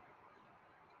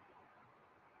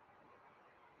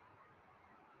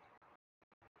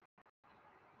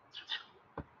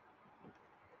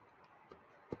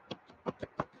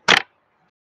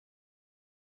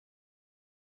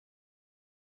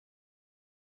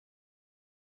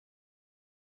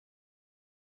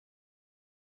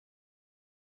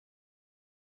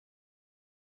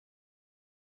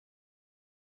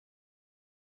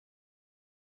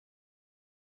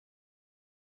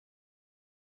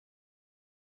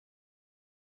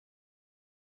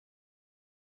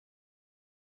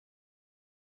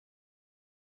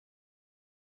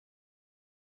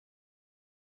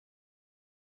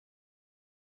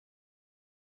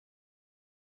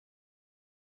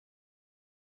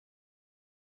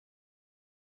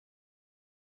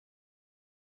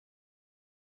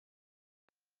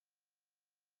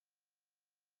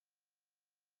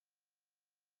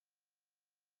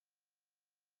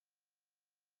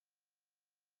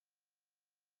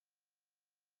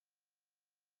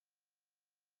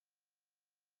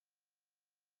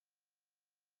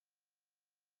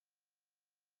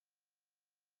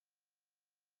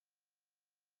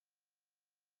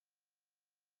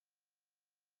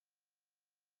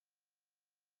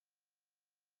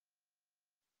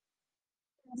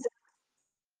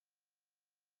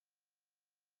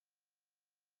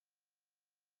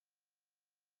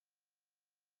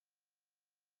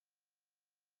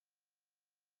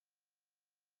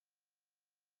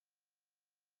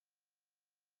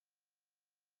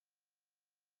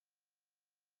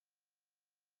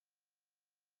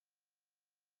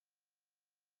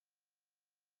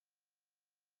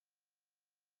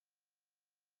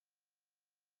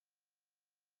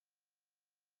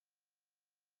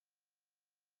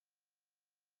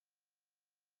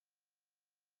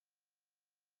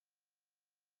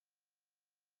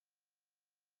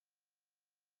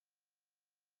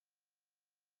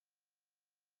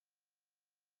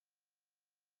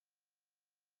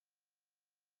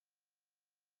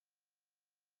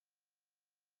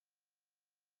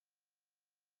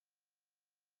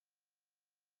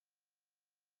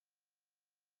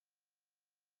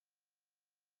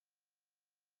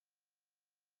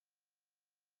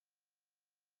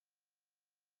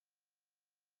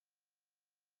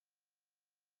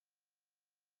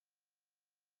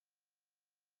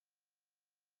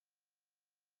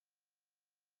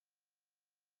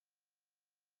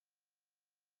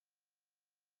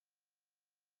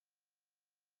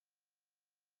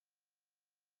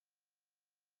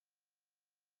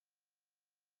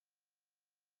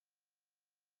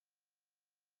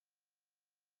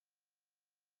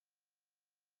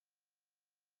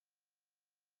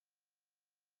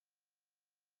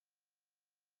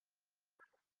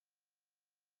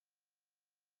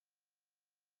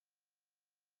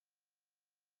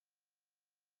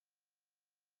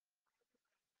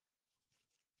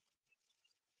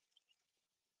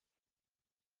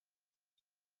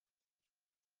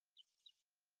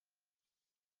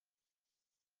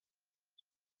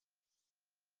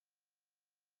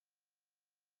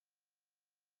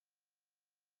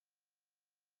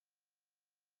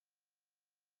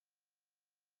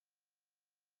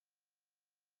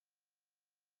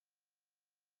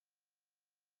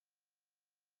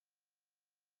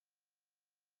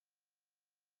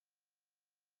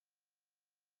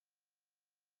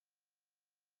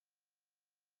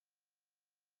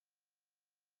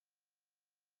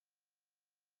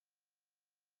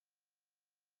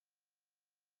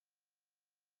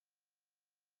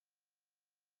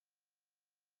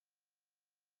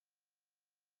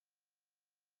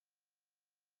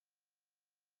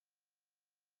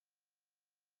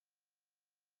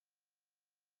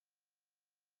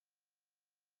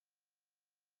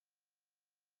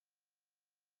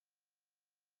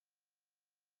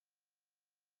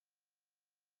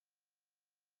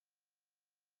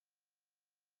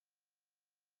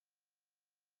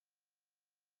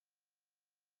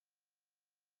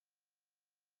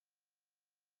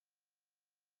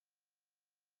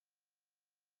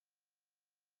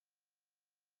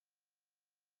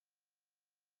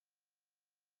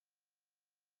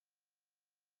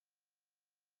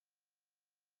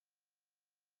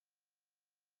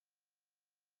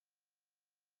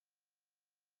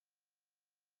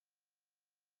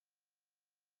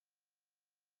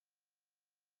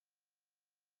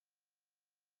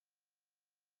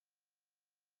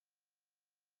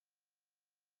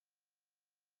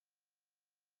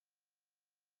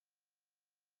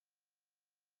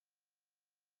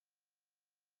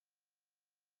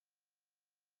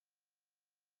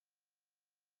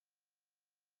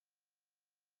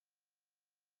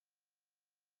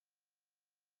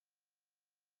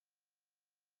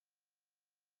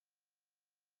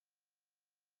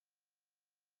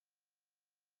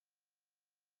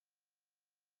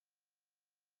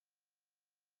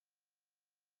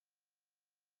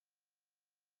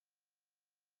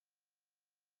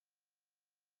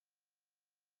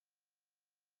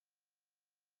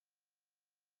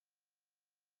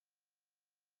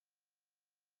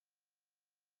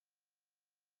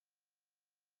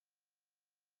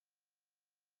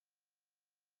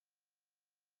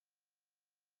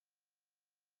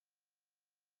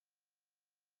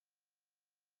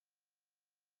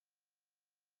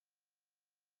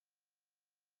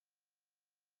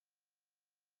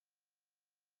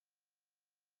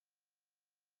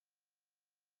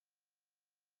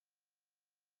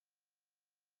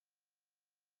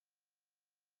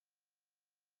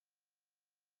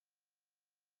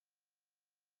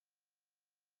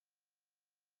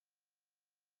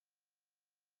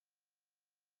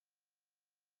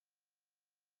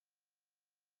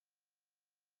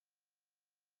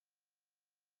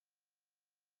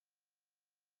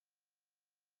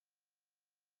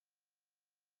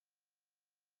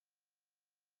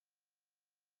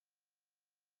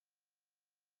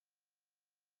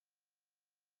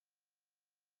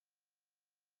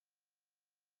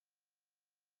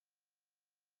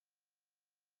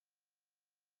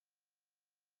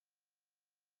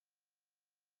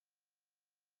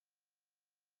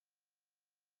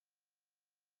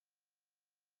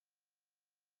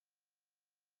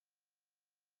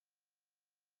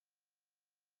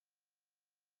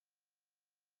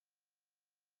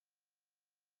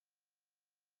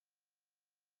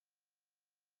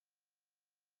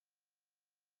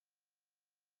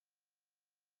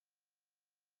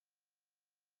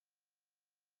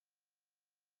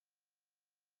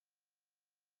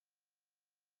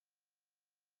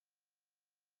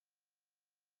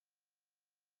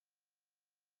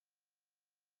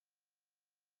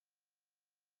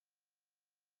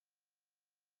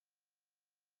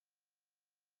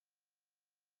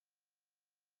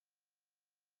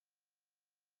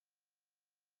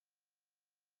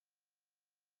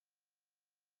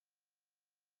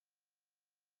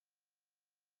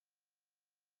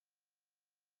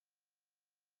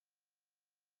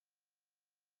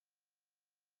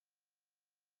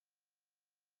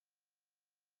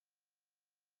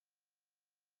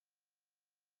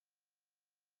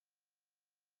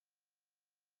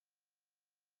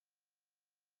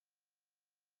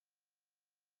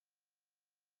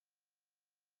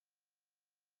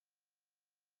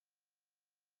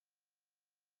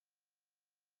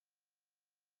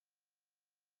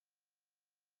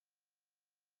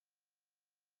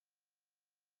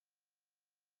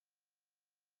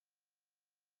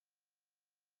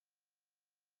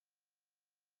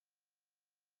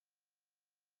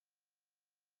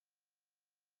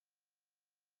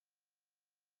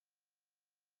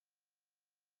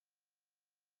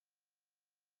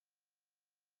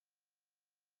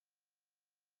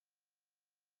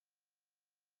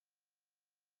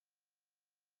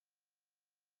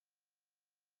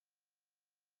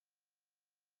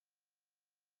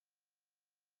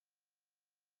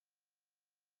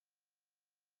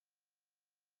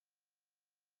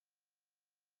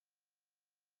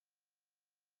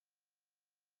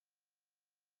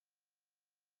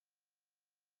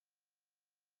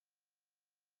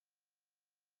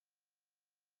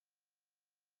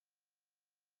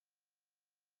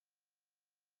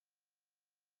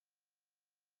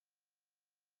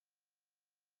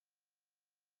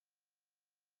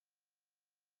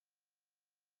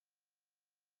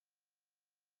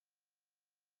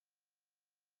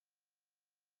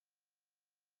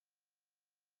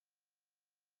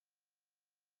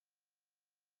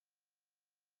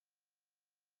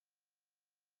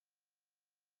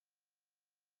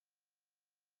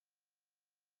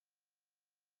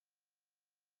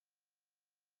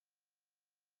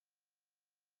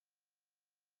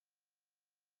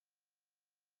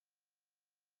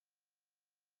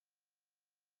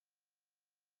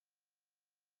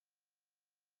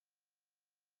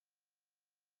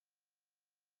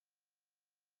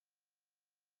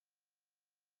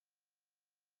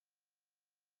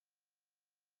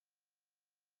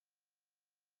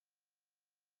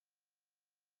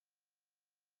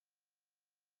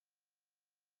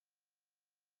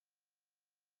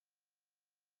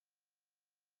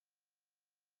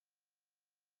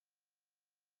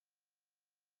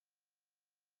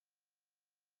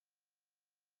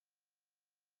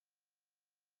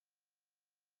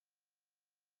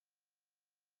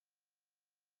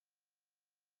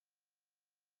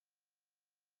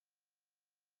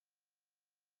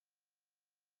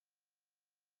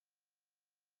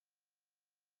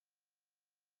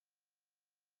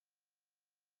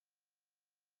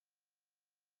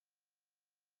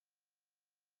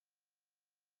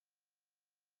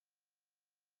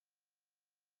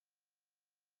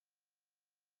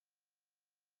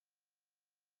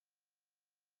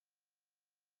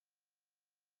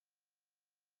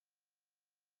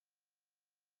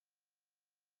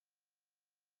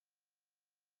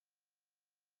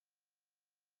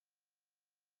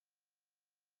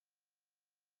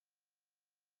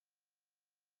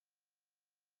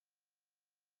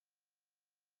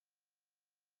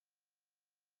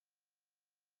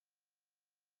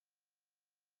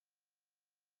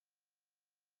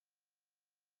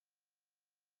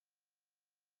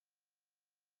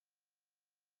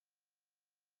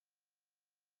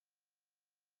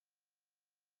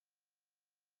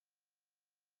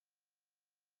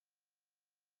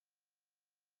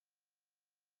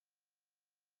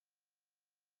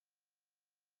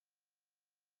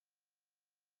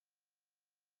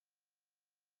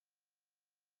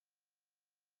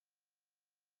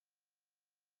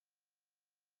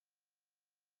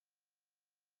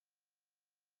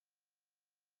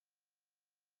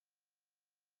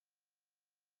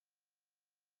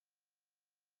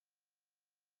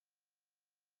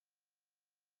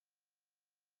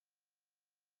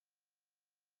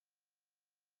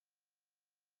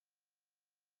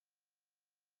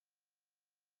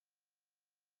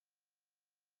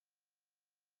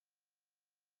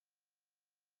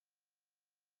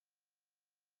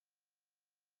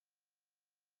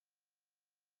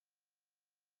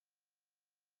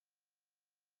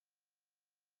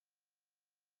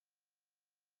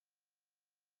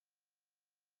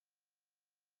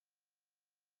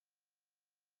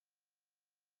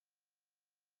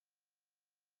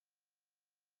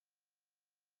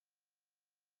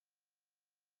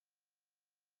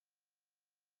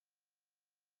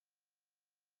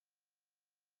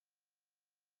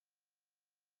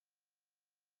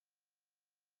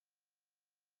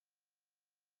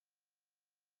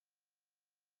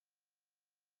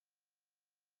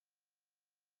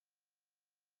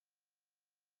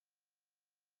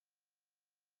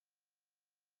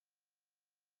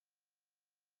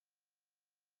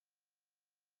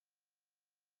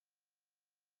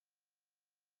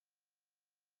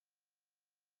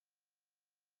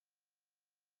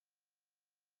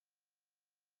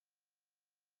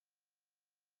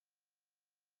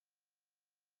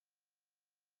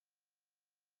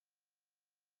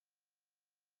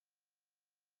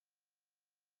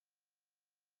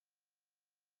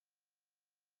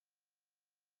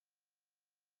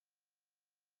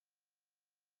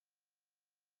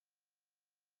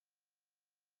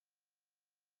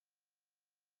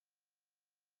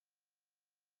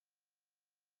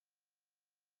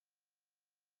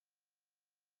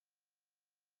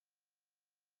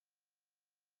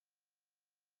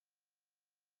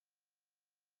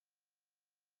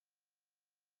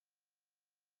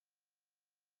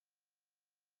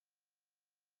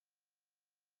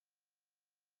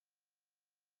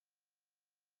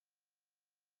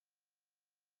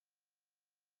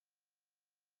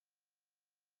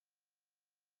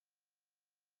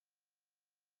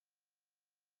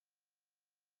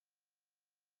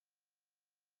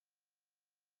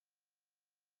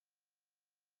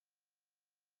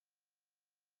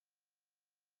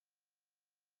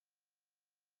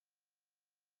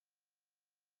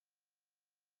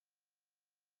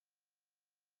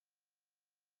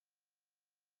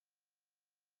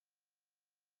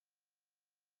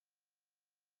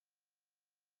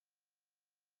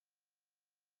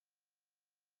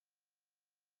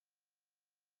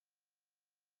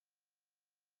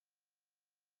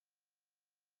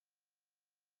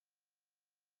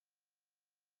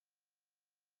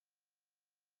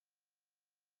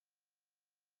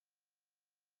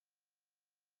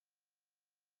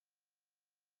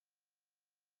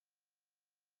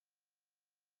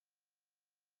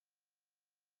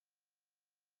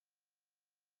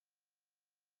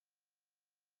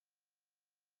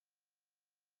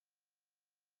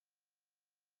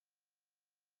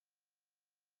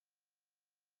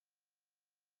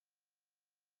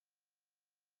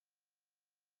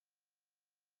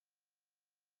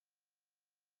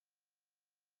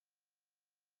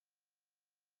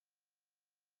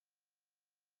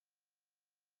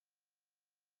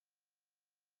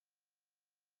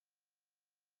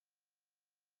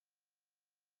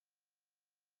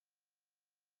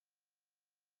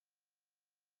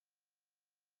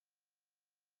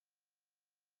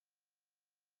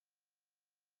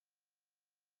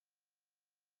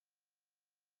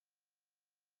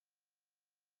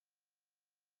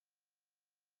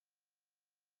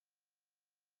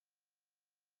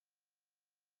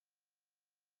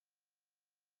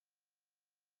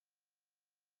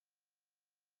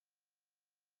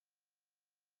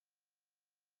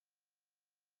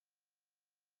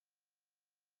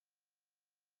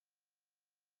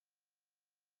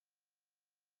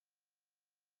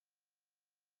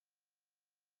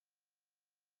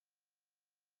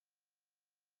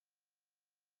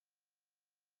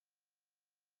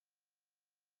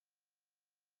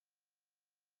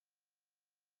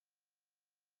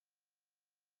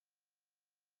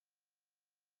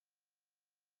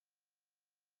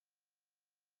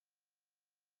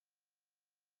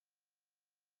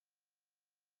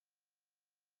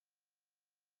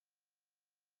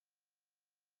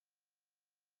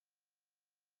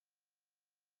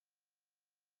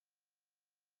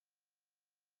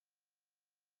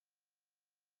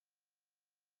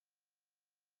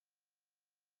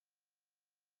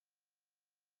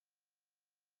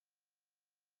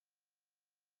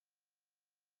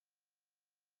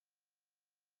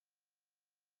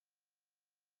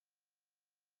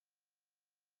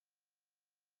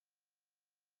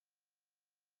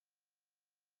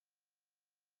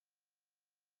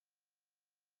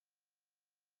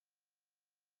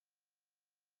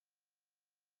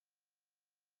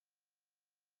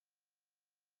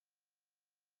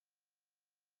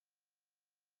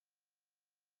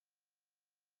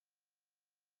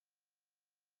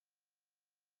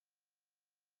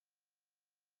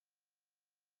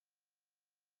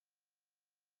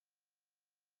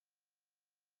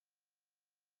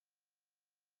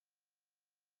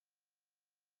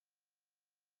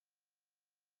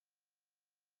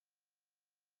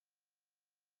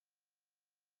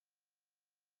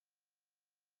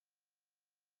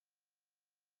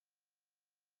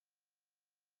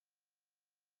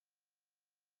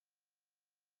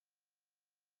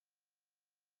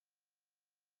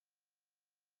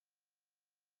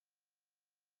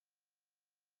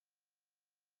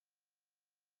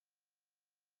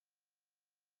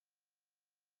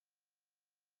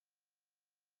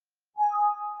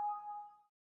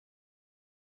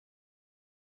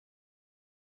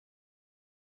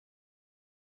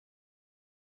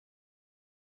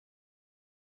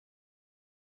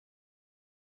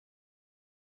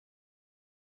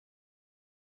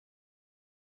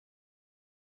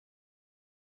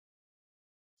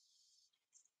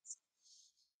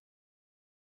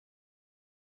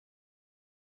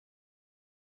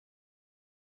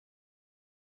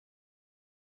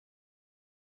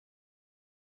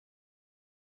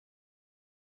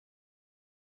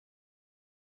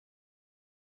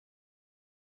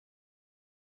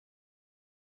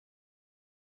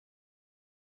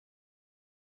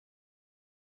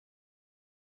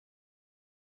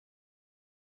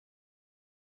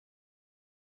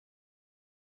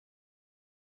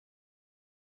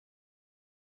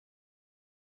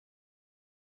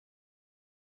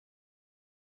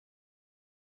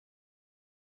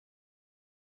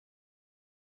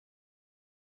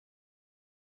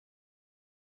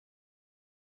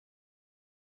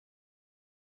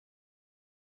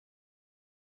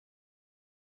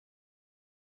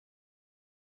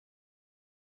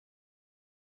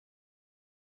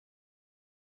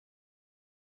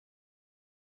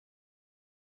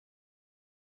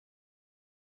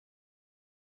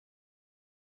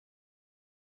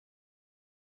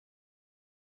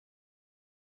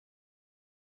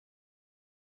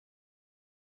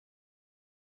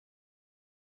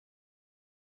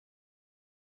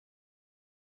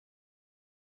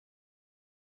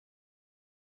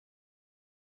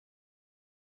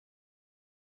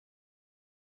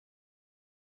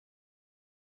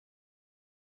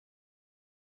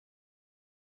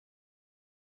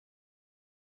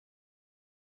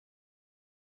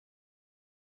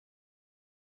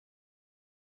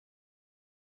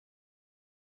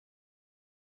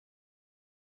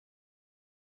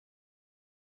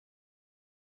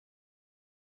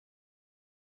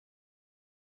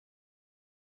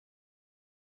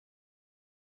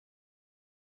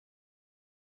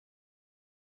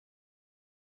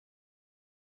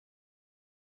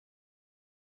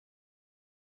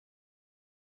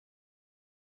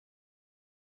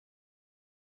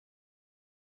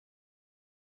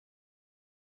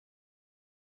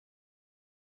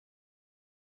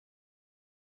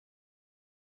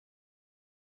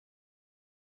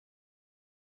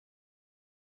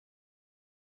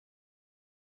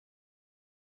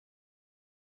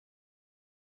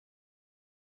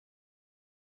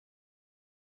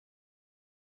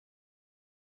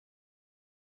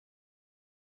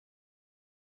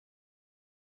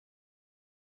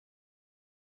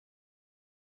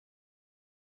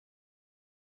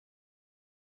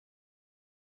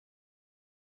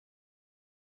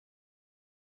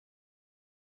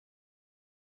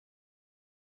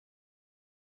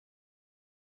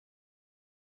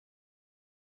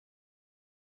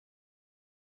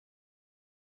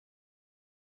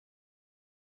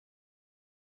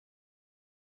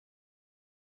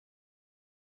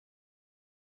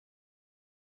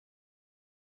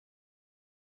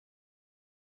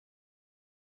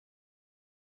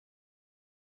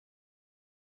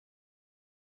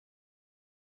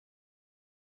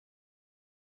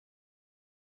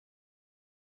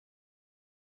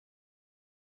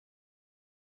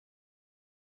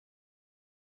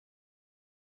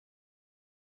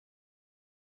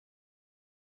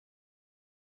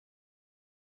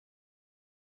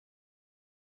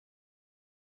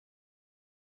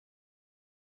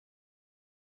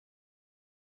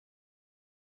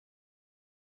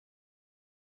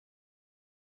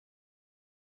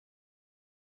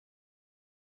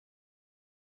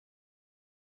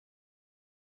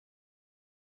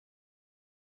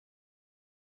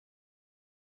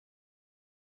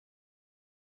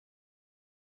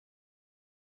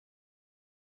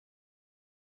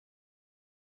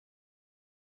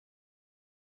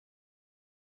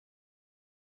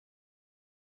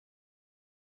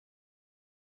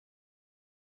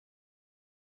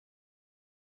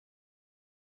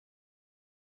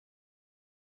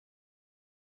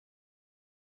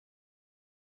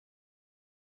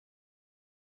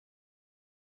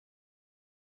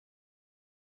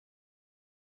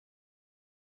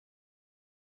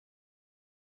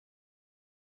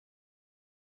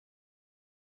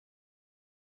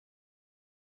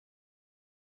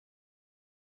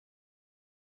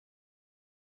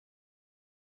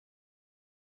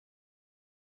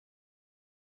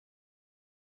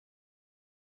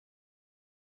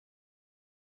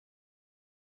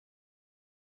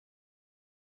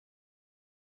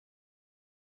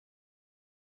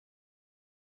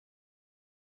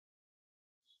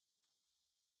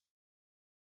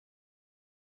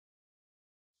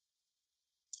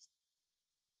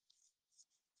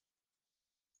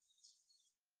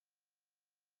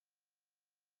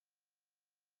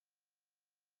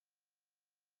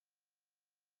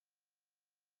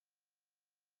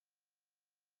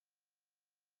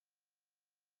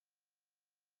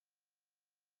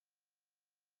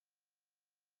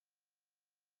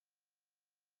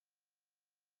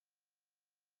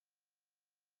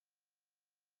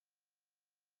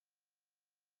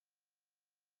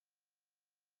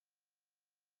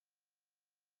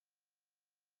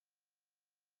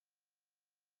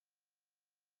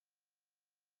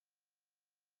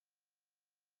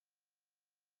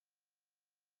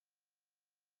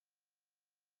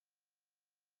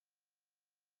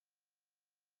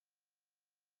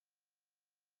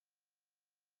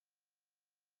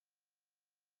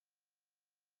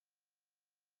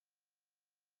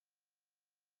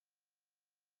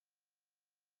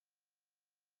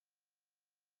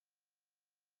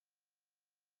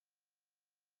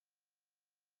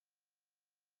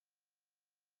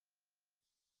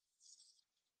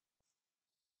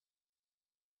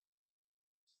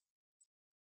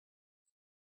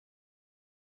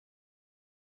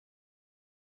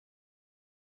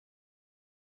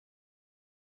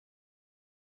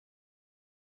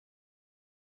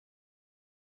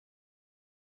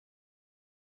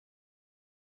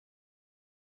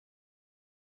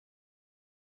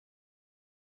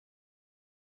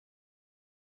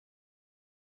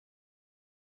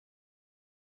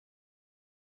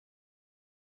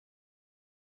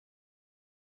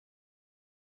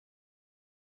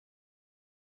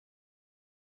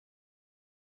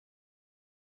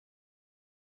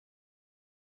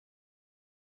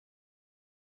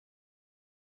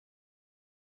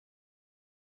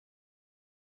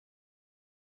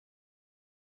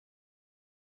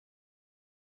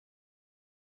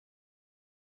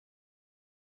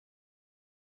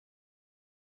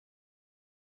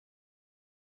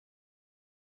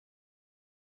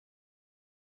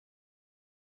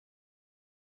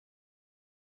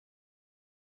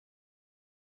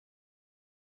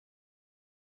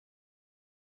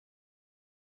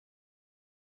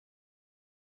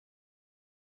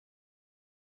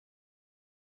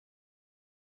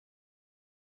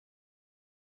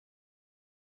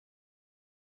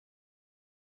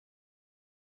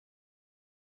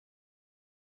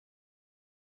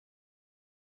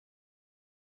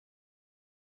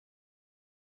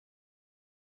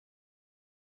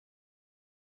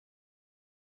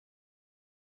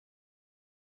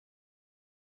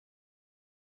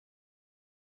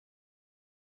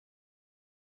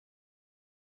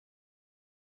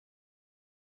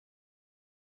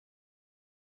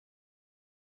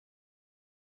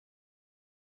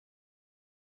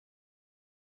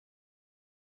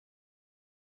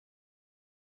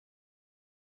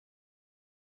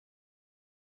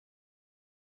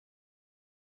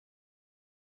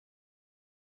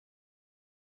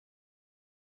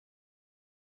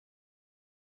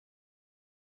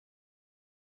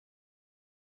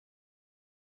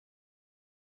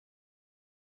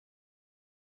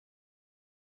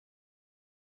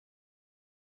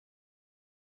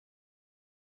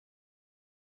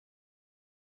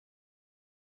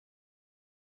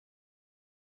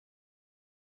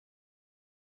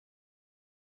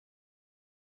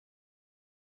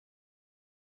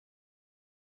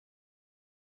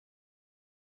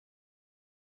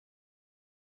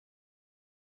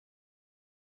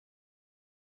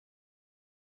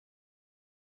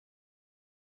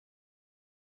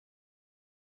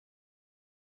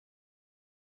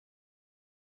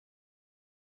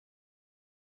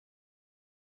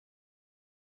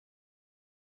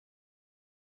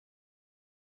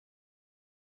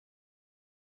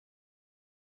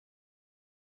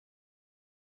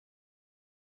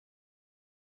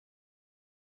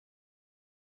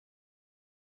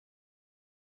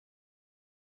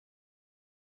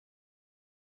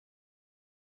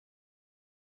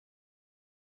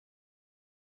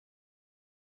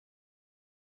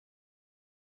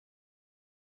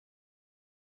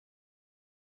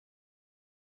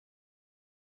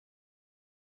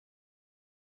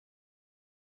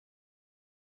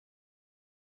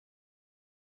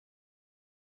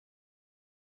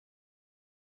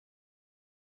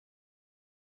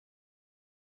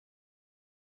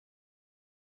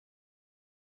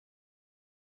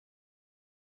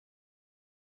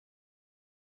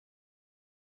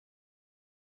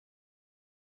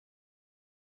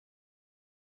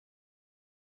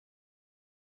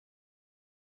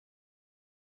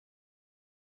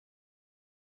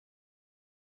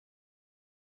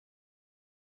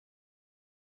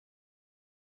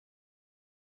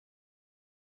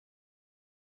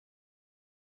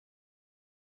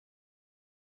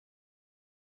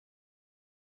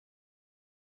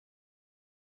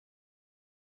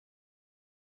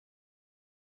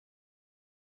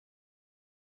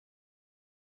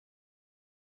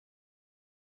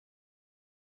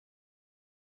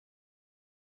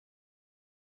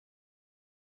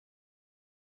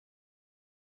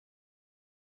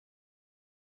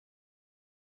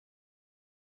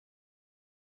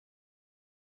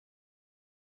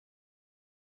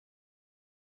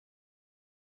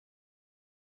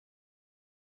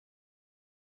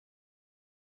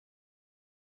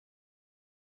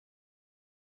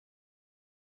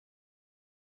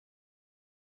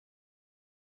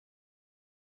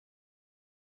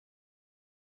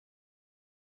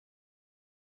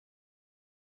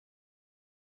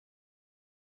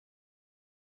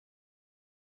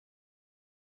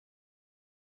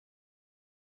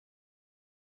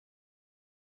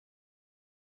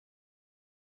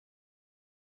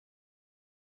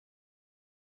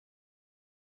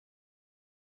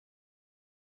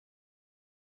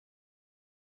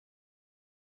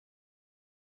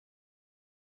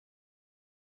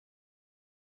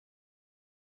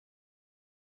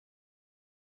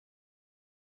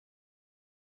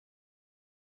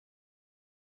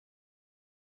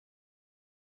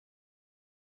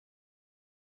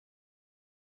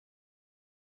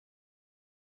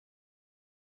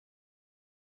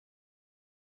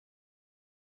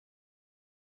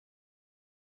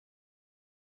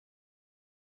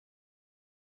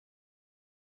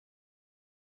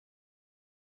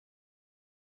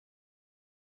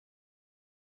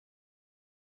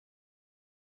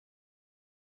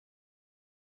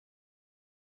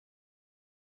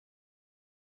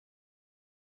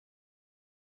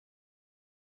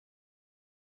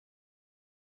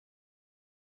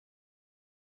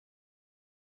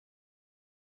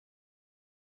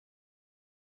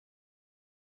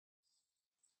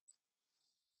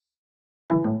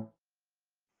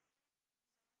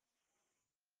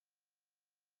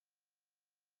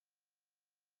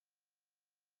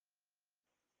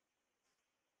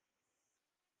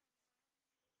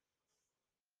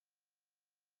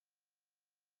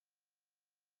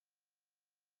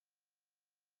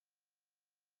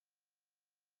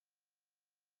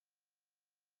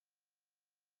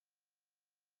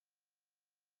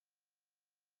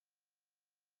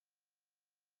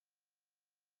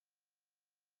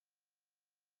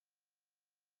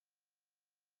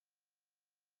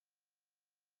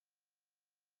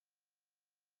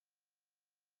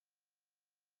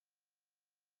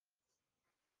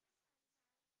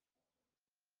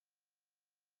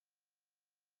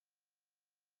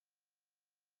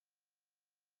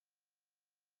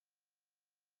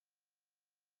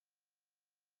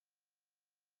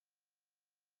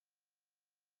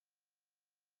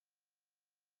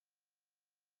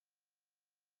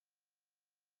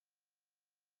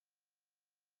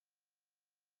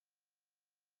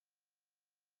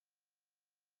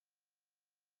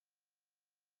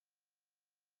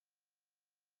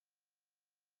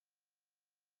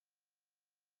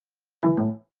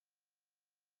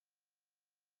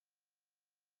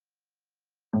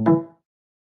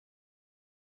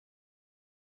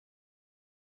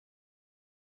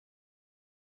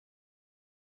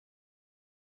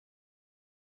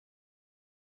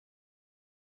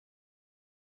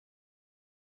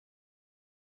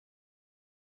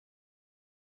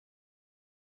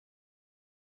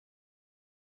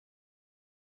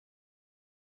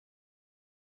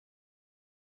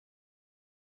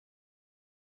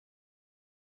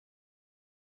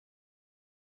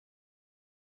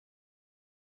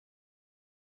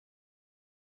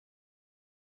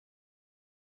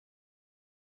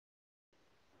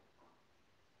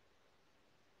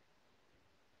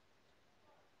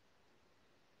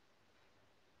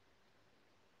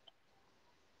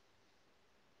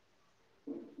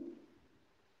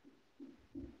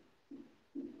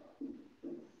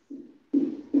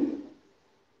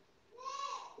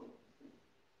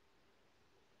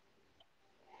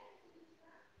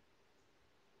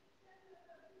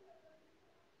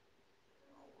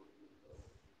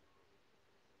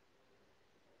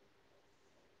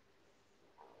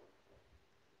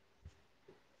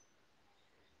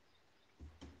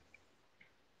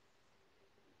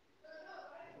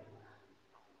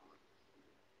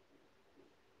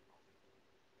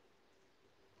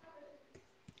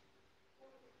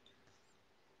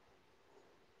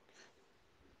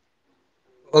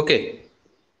 Okay.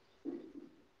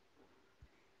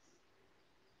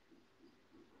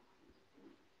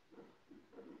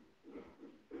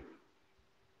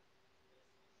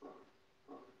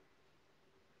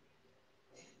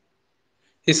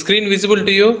 Is screen visible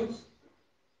to you?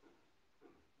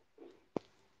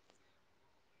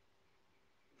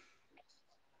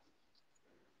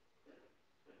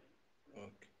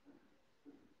 Okay.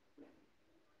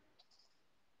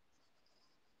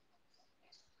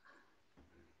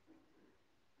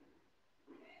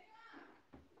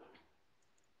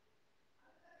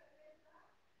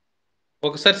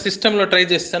 ఒకసారి సిస్టంలో try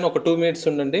చేస్తాను. ఒక 2 minutes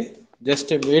ఉండండి.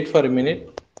 Just wait for a minute.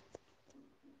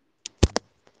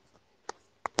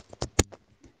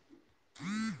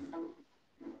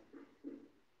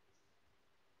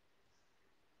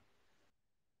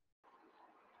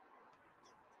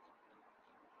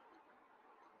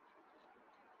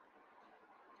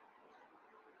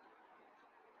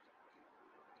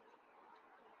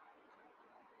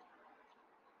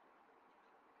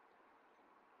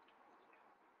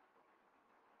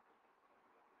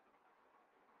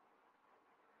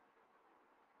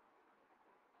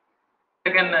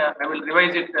 Again, I will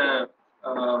revise it.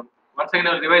 Once again,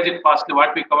 I will revise it fastly.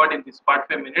 What we covered in this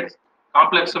 45 minutes: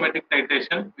 complexometric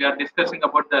titration. We are discussing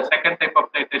about the second type of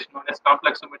titration known as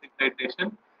complexometric titration.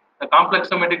 The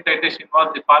complexometric titration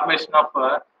involves the formation of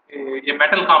a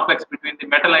metal complex between the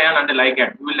metal ion and the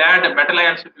ligand. We will add a metal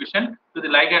ion solution to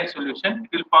the ligand solution.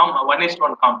 It will form a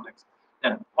 1:1 complex.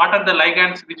 Then, what are the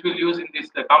ligands which we'll use in this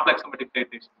complexometric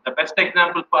titration? The best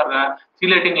example for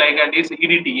chelating ligand is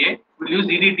EDTA. We'll use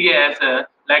EDTA as a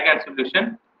ligand solution.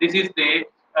 This is the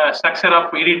structure of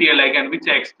EDTA ligand, which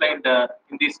I explained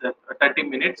in these 30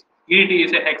 minutes. EDTA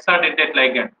is a hexadentate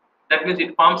ligand. That means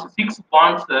it forms 6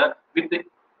 bonds with the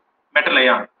metal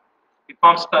ion. It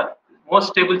forms the most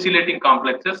stable chelating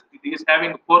complexes. It is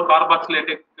having 4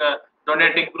 carboxylated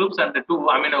donating groups and the 2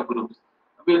 amino groups.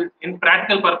 In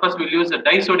practical purpose, we'll use a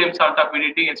disodium salt of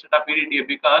EDT instead of EDTA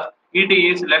because EDTA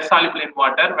is less soluble in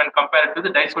water when compared to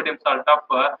the disodium salt of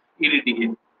EDTA.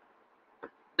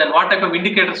 Then what type of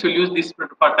indicators will use this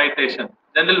for titration?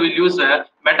 Generally, we'll use a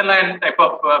metal ion type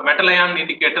of metal ion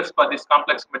indicators for this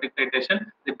complexometric titration.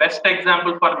 The best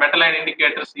example for metal ion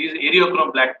indicators is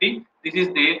areochrome black tea. This is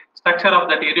the structure of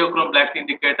that areochrome black tea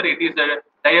indicator. It is a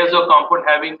diazo compound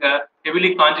having a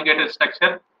heavily conjugated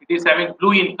structure. It is having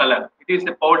blue in color. It is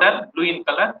a powder blue in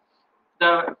color.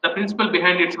 The principle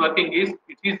behind its working is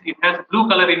it has blue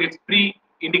color in its free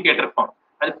indicator form.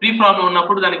 అది free form లో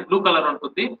ఉన్నప్పుడు దానికి blue colour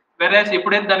ఉంటుంది. వెరాస్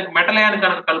ఎప్పుడైతే దానికి metal ion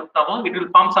కనుక కలుపుతామో it will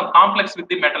form some complex with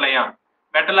the metal ion.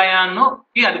 Metal ion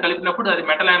కి అది కలిపినప్పుడు అది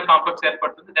మెటల్ అయాన్ కాంప్లెక్స్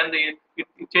ఏర్పడుతుంది. Then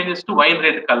it changes to wine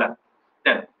red colour.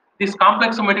 Then this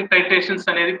complexometric titrations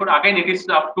అనేది కూడా again it is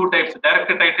of 2 types,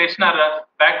 direct titration are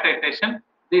back titration.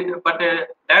 But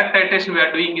direct titration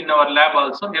we are doing in our lab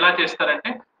also. ఎలా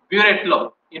చేస్తారంటే burette లో,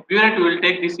 in burette we will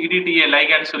take this EDTA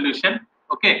ligand solution,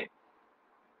 okay,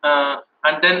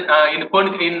 and then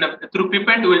through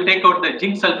pipette we will take out the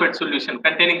zinc sulfate solution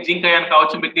containing zinc ion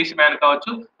kaavachu, magnesium ion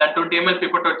kaavachu. That 20 ml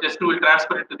pipette just we will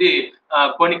transfer it to the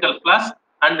conical flask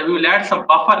and we will add some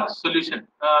buffer solution,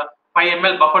 5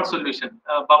 ml buffer solution.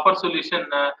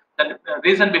 The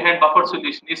reason behind buffer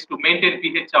solution is to maintain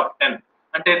pH of 10.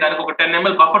 అంటే దానికి ఒక 10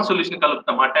 ml buffer solution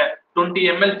కలుపుతాం. అంటే 20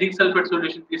 ml zinc sulphate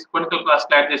solution తీసి conical flask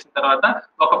లో add చేసిన తర్వాత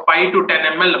ఒక 5 to 10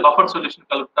 ml బఫర్ సొల్యూషన్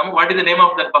కలుపుతాం. What is the name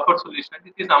of that buffer solution అంటే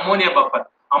it is ammonia buffer.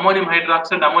 Ammonium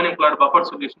hydroxide ammonium chloride buffer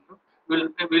solution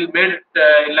will made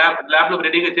lab లో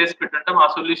రెడీగా చేసి పెట్టుంటాం. ఆ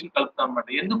సొల్యూషన్ కలుపుతాం అన్నమాట.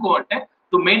 ఎందుకు అంటే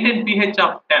టు మెయింటైన్ pH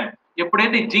ఆఫ్ 10.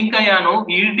 ఎప్పుడైతే జింక్ అయాను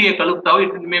ఈడిటిఏ కలుపుతావు,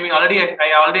 మేము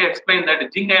already explain that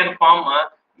zinc ion form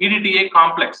EDTA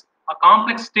complex. ఆ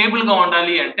కాంప్లెక్స్ స్టేబుల్ గా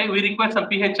ఉండాలి అంటే we require some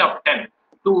pH of 10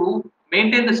 to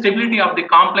maintain the stability of the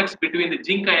complex between the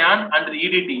zinc ion and the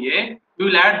EDTA. We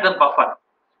will add the buffer.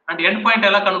 And end point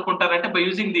ఎలా కనుక్కుంటారంటే by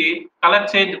using the color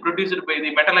change produced by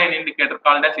the metal ion indicator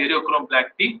called as areochrome black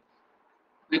tea.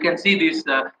 We can see this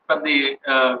from the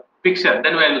picture.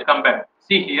 Then we will come back.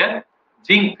 See here,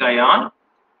 zinc ion,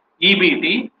 EBT.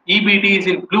 EBT is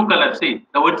in blue color. See,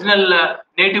 the original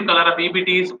native color of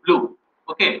EBT is blue.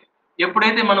 Okay.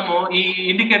 ఎప్పుడైతే మనము ఈ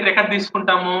indicator ఎక్కడ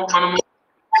తీసుకుంటామో మనము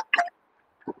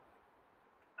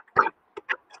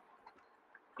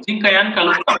zinc ion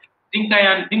కలుపుతాం. Zinc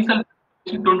ion zinc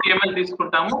sulphate 20 ml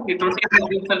తీసుకుంటాము. ఈ 20 ml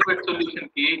zinc sulphate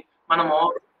solution కి మనము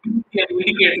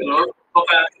ఇండికేటర్ ఒక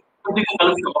కొద్దిగా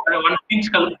కలుపుతాం, ఒక 1 pinch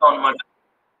కలుపుతాం అన్నమాట.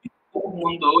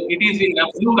 ముందు it is in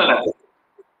blue colour.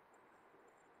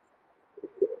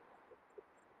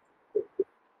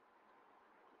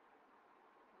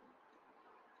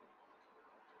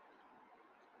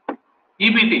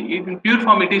 EBT in pure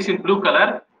form it is in blue color.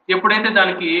 ఎప్పుడైతే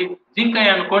దానికి జింక్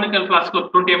అయాన్ కోనికల్ ఫ్లాస్క్ లో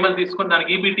 20 ml తీసుకొని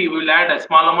దానికి EBT will add a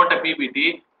small amount of EBT,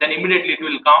 then immediately it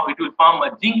will form a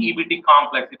zinc EBT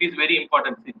complex. It is very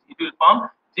important. It will form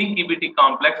zinc EBT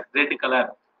complex, red color.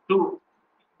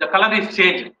 The color is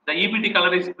changed. The EBT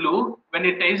color is blue. When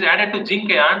it is added to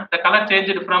zinc ion, the color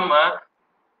changed from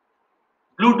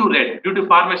blue to red due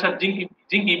to formation of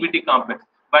zinc EBT complex.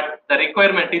 But the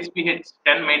requirement is pH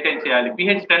 10 maintain చేయాలి.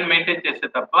 pH 10 maintain చేస్తే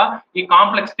తప్ప ఈ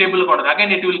complex stable గా ఉండదు.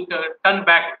 Again it will turn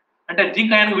back, అంటే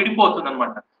zinc ion విడిపోతుంది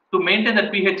అనమాట. To maintain the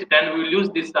pH 10 we will use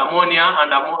this ammonia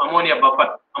and ammonia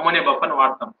buffer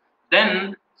వాడతాం. Then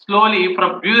slowly from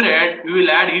burette we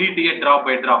will add EDTA drop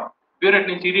by drop. Burette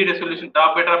నుంచి EDTA solution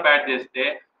drop by drop add చేస్తే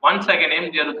once again ఏం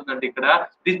జరుగుతుందంటే ఇక్కడ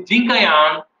this zinc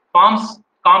ion forms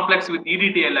complex with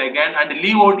EDTA ligand and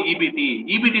leave out EBT.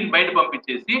 EBT ని బయట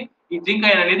పంపించేసి ఈ zinc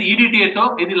ion అనేది EDTA తో,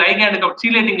 ఇది లైగాండ్ కాబట్టి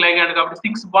చీలేటింగ్ లైగాండ్ కాబట్టి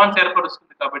 6 bonds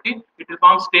ఏర్పరుస్తుంది కాబట్టి it will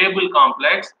form stable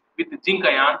complex with zinc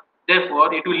ion. Therefore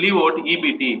it will leave out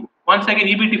EBT. Once again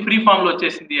EBT free form లో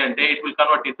వచ్చేసింది అంటే it will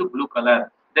convert into blue color.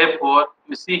 Therefore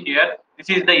you see here, this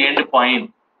is the end point.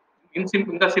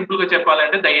 ఇంకా simple గా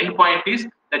చెప్పాలంటే the end point is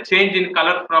the change in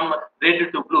color from red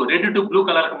to blue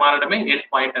color కి మారడమే end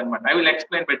point అన్నమాట. I will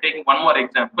explain by taking one more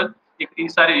example. If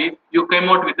ఈసారి you came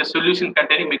out with a solution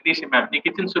containing magnesium ion, నీకు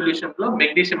ఇచ్చిన solution లో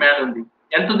magnesium ion ఉంది.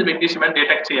 ఎంత ఉంది magnesium ion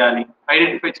detect చేయాలి,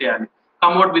 ఐడెంటిఫై చేయాలి.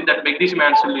 Come out with that magnesium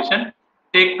ion solution.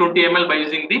 Take 20 ml by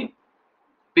using the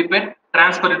pipette,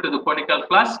 transfer it to the conical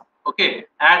flask. Okay,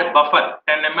 add buffer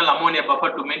 10 ml ammonia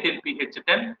buffer to maintain pH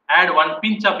 10. Add 1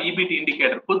 pinch of EBT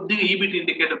indicator. కొద్దిగా EBT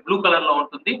indicator blue color లో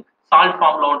ఉంటుంది, salt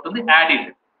form లో ఉంటుంది. Add it.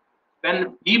 When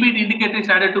EBT indicator is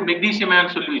added to magnesium ion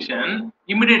solution,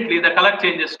 immediately the color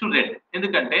changes to red.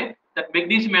 ఎందుకంటే that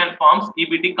magnesium ion forms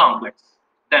EBT complex.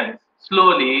 Then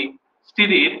slowly stir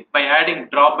it by adding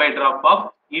drop by drop of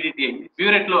EDTA.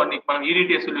 Burette లో మనం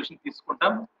EDTA solution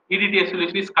తీసుకుంటాం. EDTA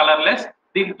solution is colorless.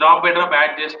 దీన్ని drop by drop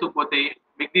add చేస్తూ పోతే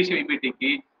magnesium EBT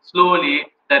కి slowly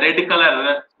the red color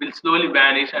will slowly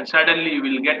vanish and suddenly you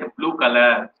will get blue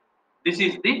color. This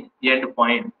is the end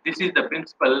point. This is the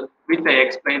principle which I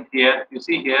explained here. You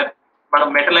see here, మనం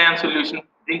metal ion solution,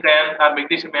 zinc ion or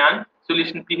magnesium ion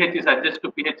solution pH is adjusted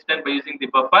to pH 10 by using the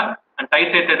buffer and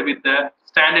titrated with the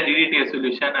standard EDTA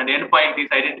solution, and end point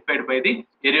is identified by the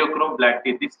areochrome black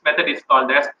tea. This method is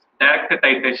called as direct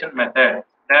titration method.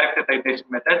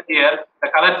 Here the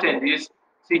color change is,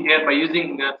 see here, by using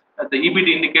the EBT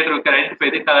indicator we can identify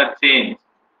the color change,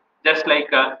 just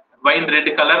like wine red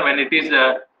color when it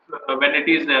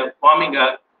is forming a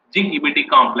zinc EBT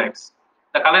complex.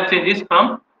 The color change is from,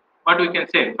 what we can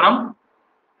say, from,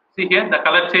 see here, the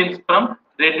color change from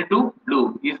red to blue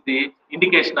is the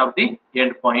indication of the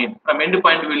end point. From end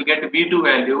point we will get V2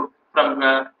 value. From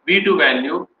V2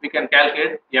 value we can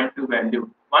calculate M2 value.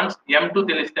 Once M2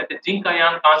 తెలిస్తే అంటే zinc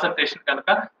ion concentration కనుక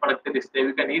మనకు తెలిస్తే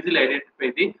we can easily identify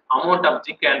the amount of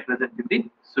zinc ion present in the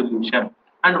solution.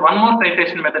 And one more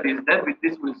titration method is there. With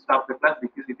this we will stop the class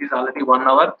because it is already 1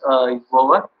 hour is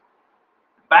over.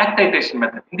 Back titration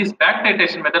method. In this back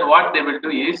titration method what they will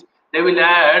do is they will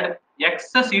add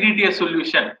excess EDTA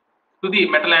solution to the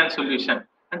metal ion solution.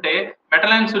 అంటే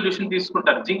metal ion solution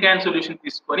తీసుకుంటారు, zinc ion solution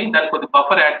తీసుకొని దానికి కొద్ది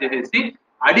buffer add చేసేసి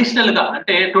additional గా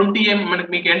అంటే 20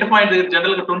 మీకు end point దగ్గర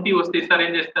జనరల్ గా 20 వస్తే సార్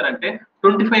ఏం చేస్తారంటే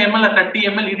 25 ml 30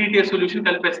 ml ఈడిటిఎస్ సొల్యూషన్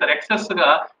కలిపేస్తారు, ఎక్సెస్ గా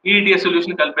ఈడిటిఎస్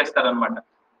సొల్యూషన్ కలిపేస్తారు అనమాట.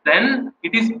 Then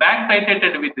it is back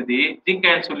టైటేటెడ్ with the zinc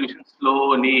ion solution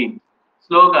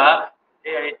స్లోగా.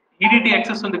 ఈడిటి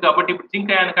ఎక్సెస్ ఉంది కాబట్టి ఇప్పుడు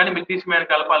జింక్ అయాన్ కానీ మెగ్నీషియం అయాన్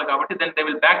కలపాలి కాబట్టి then they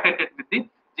will back టైటెడ్ with the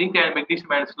zinc and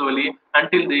magnesium ion slowly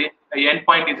until the end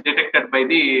point is detected by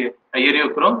the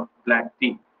areochrome black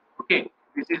tea. Okay,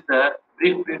 this is the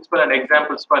brief principle and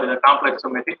examples for the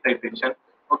complexometric titration.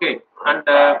 Okay, and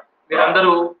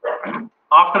meerandaru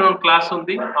afternoon class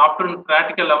undi, afternoon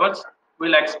practical hours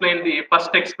will explain the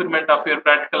first experiment of your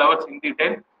practical hours in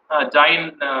detail. Join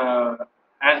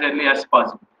as early as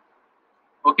possible.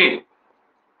 Okay,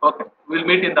 we'll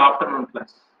meet in the afternoon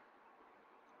class.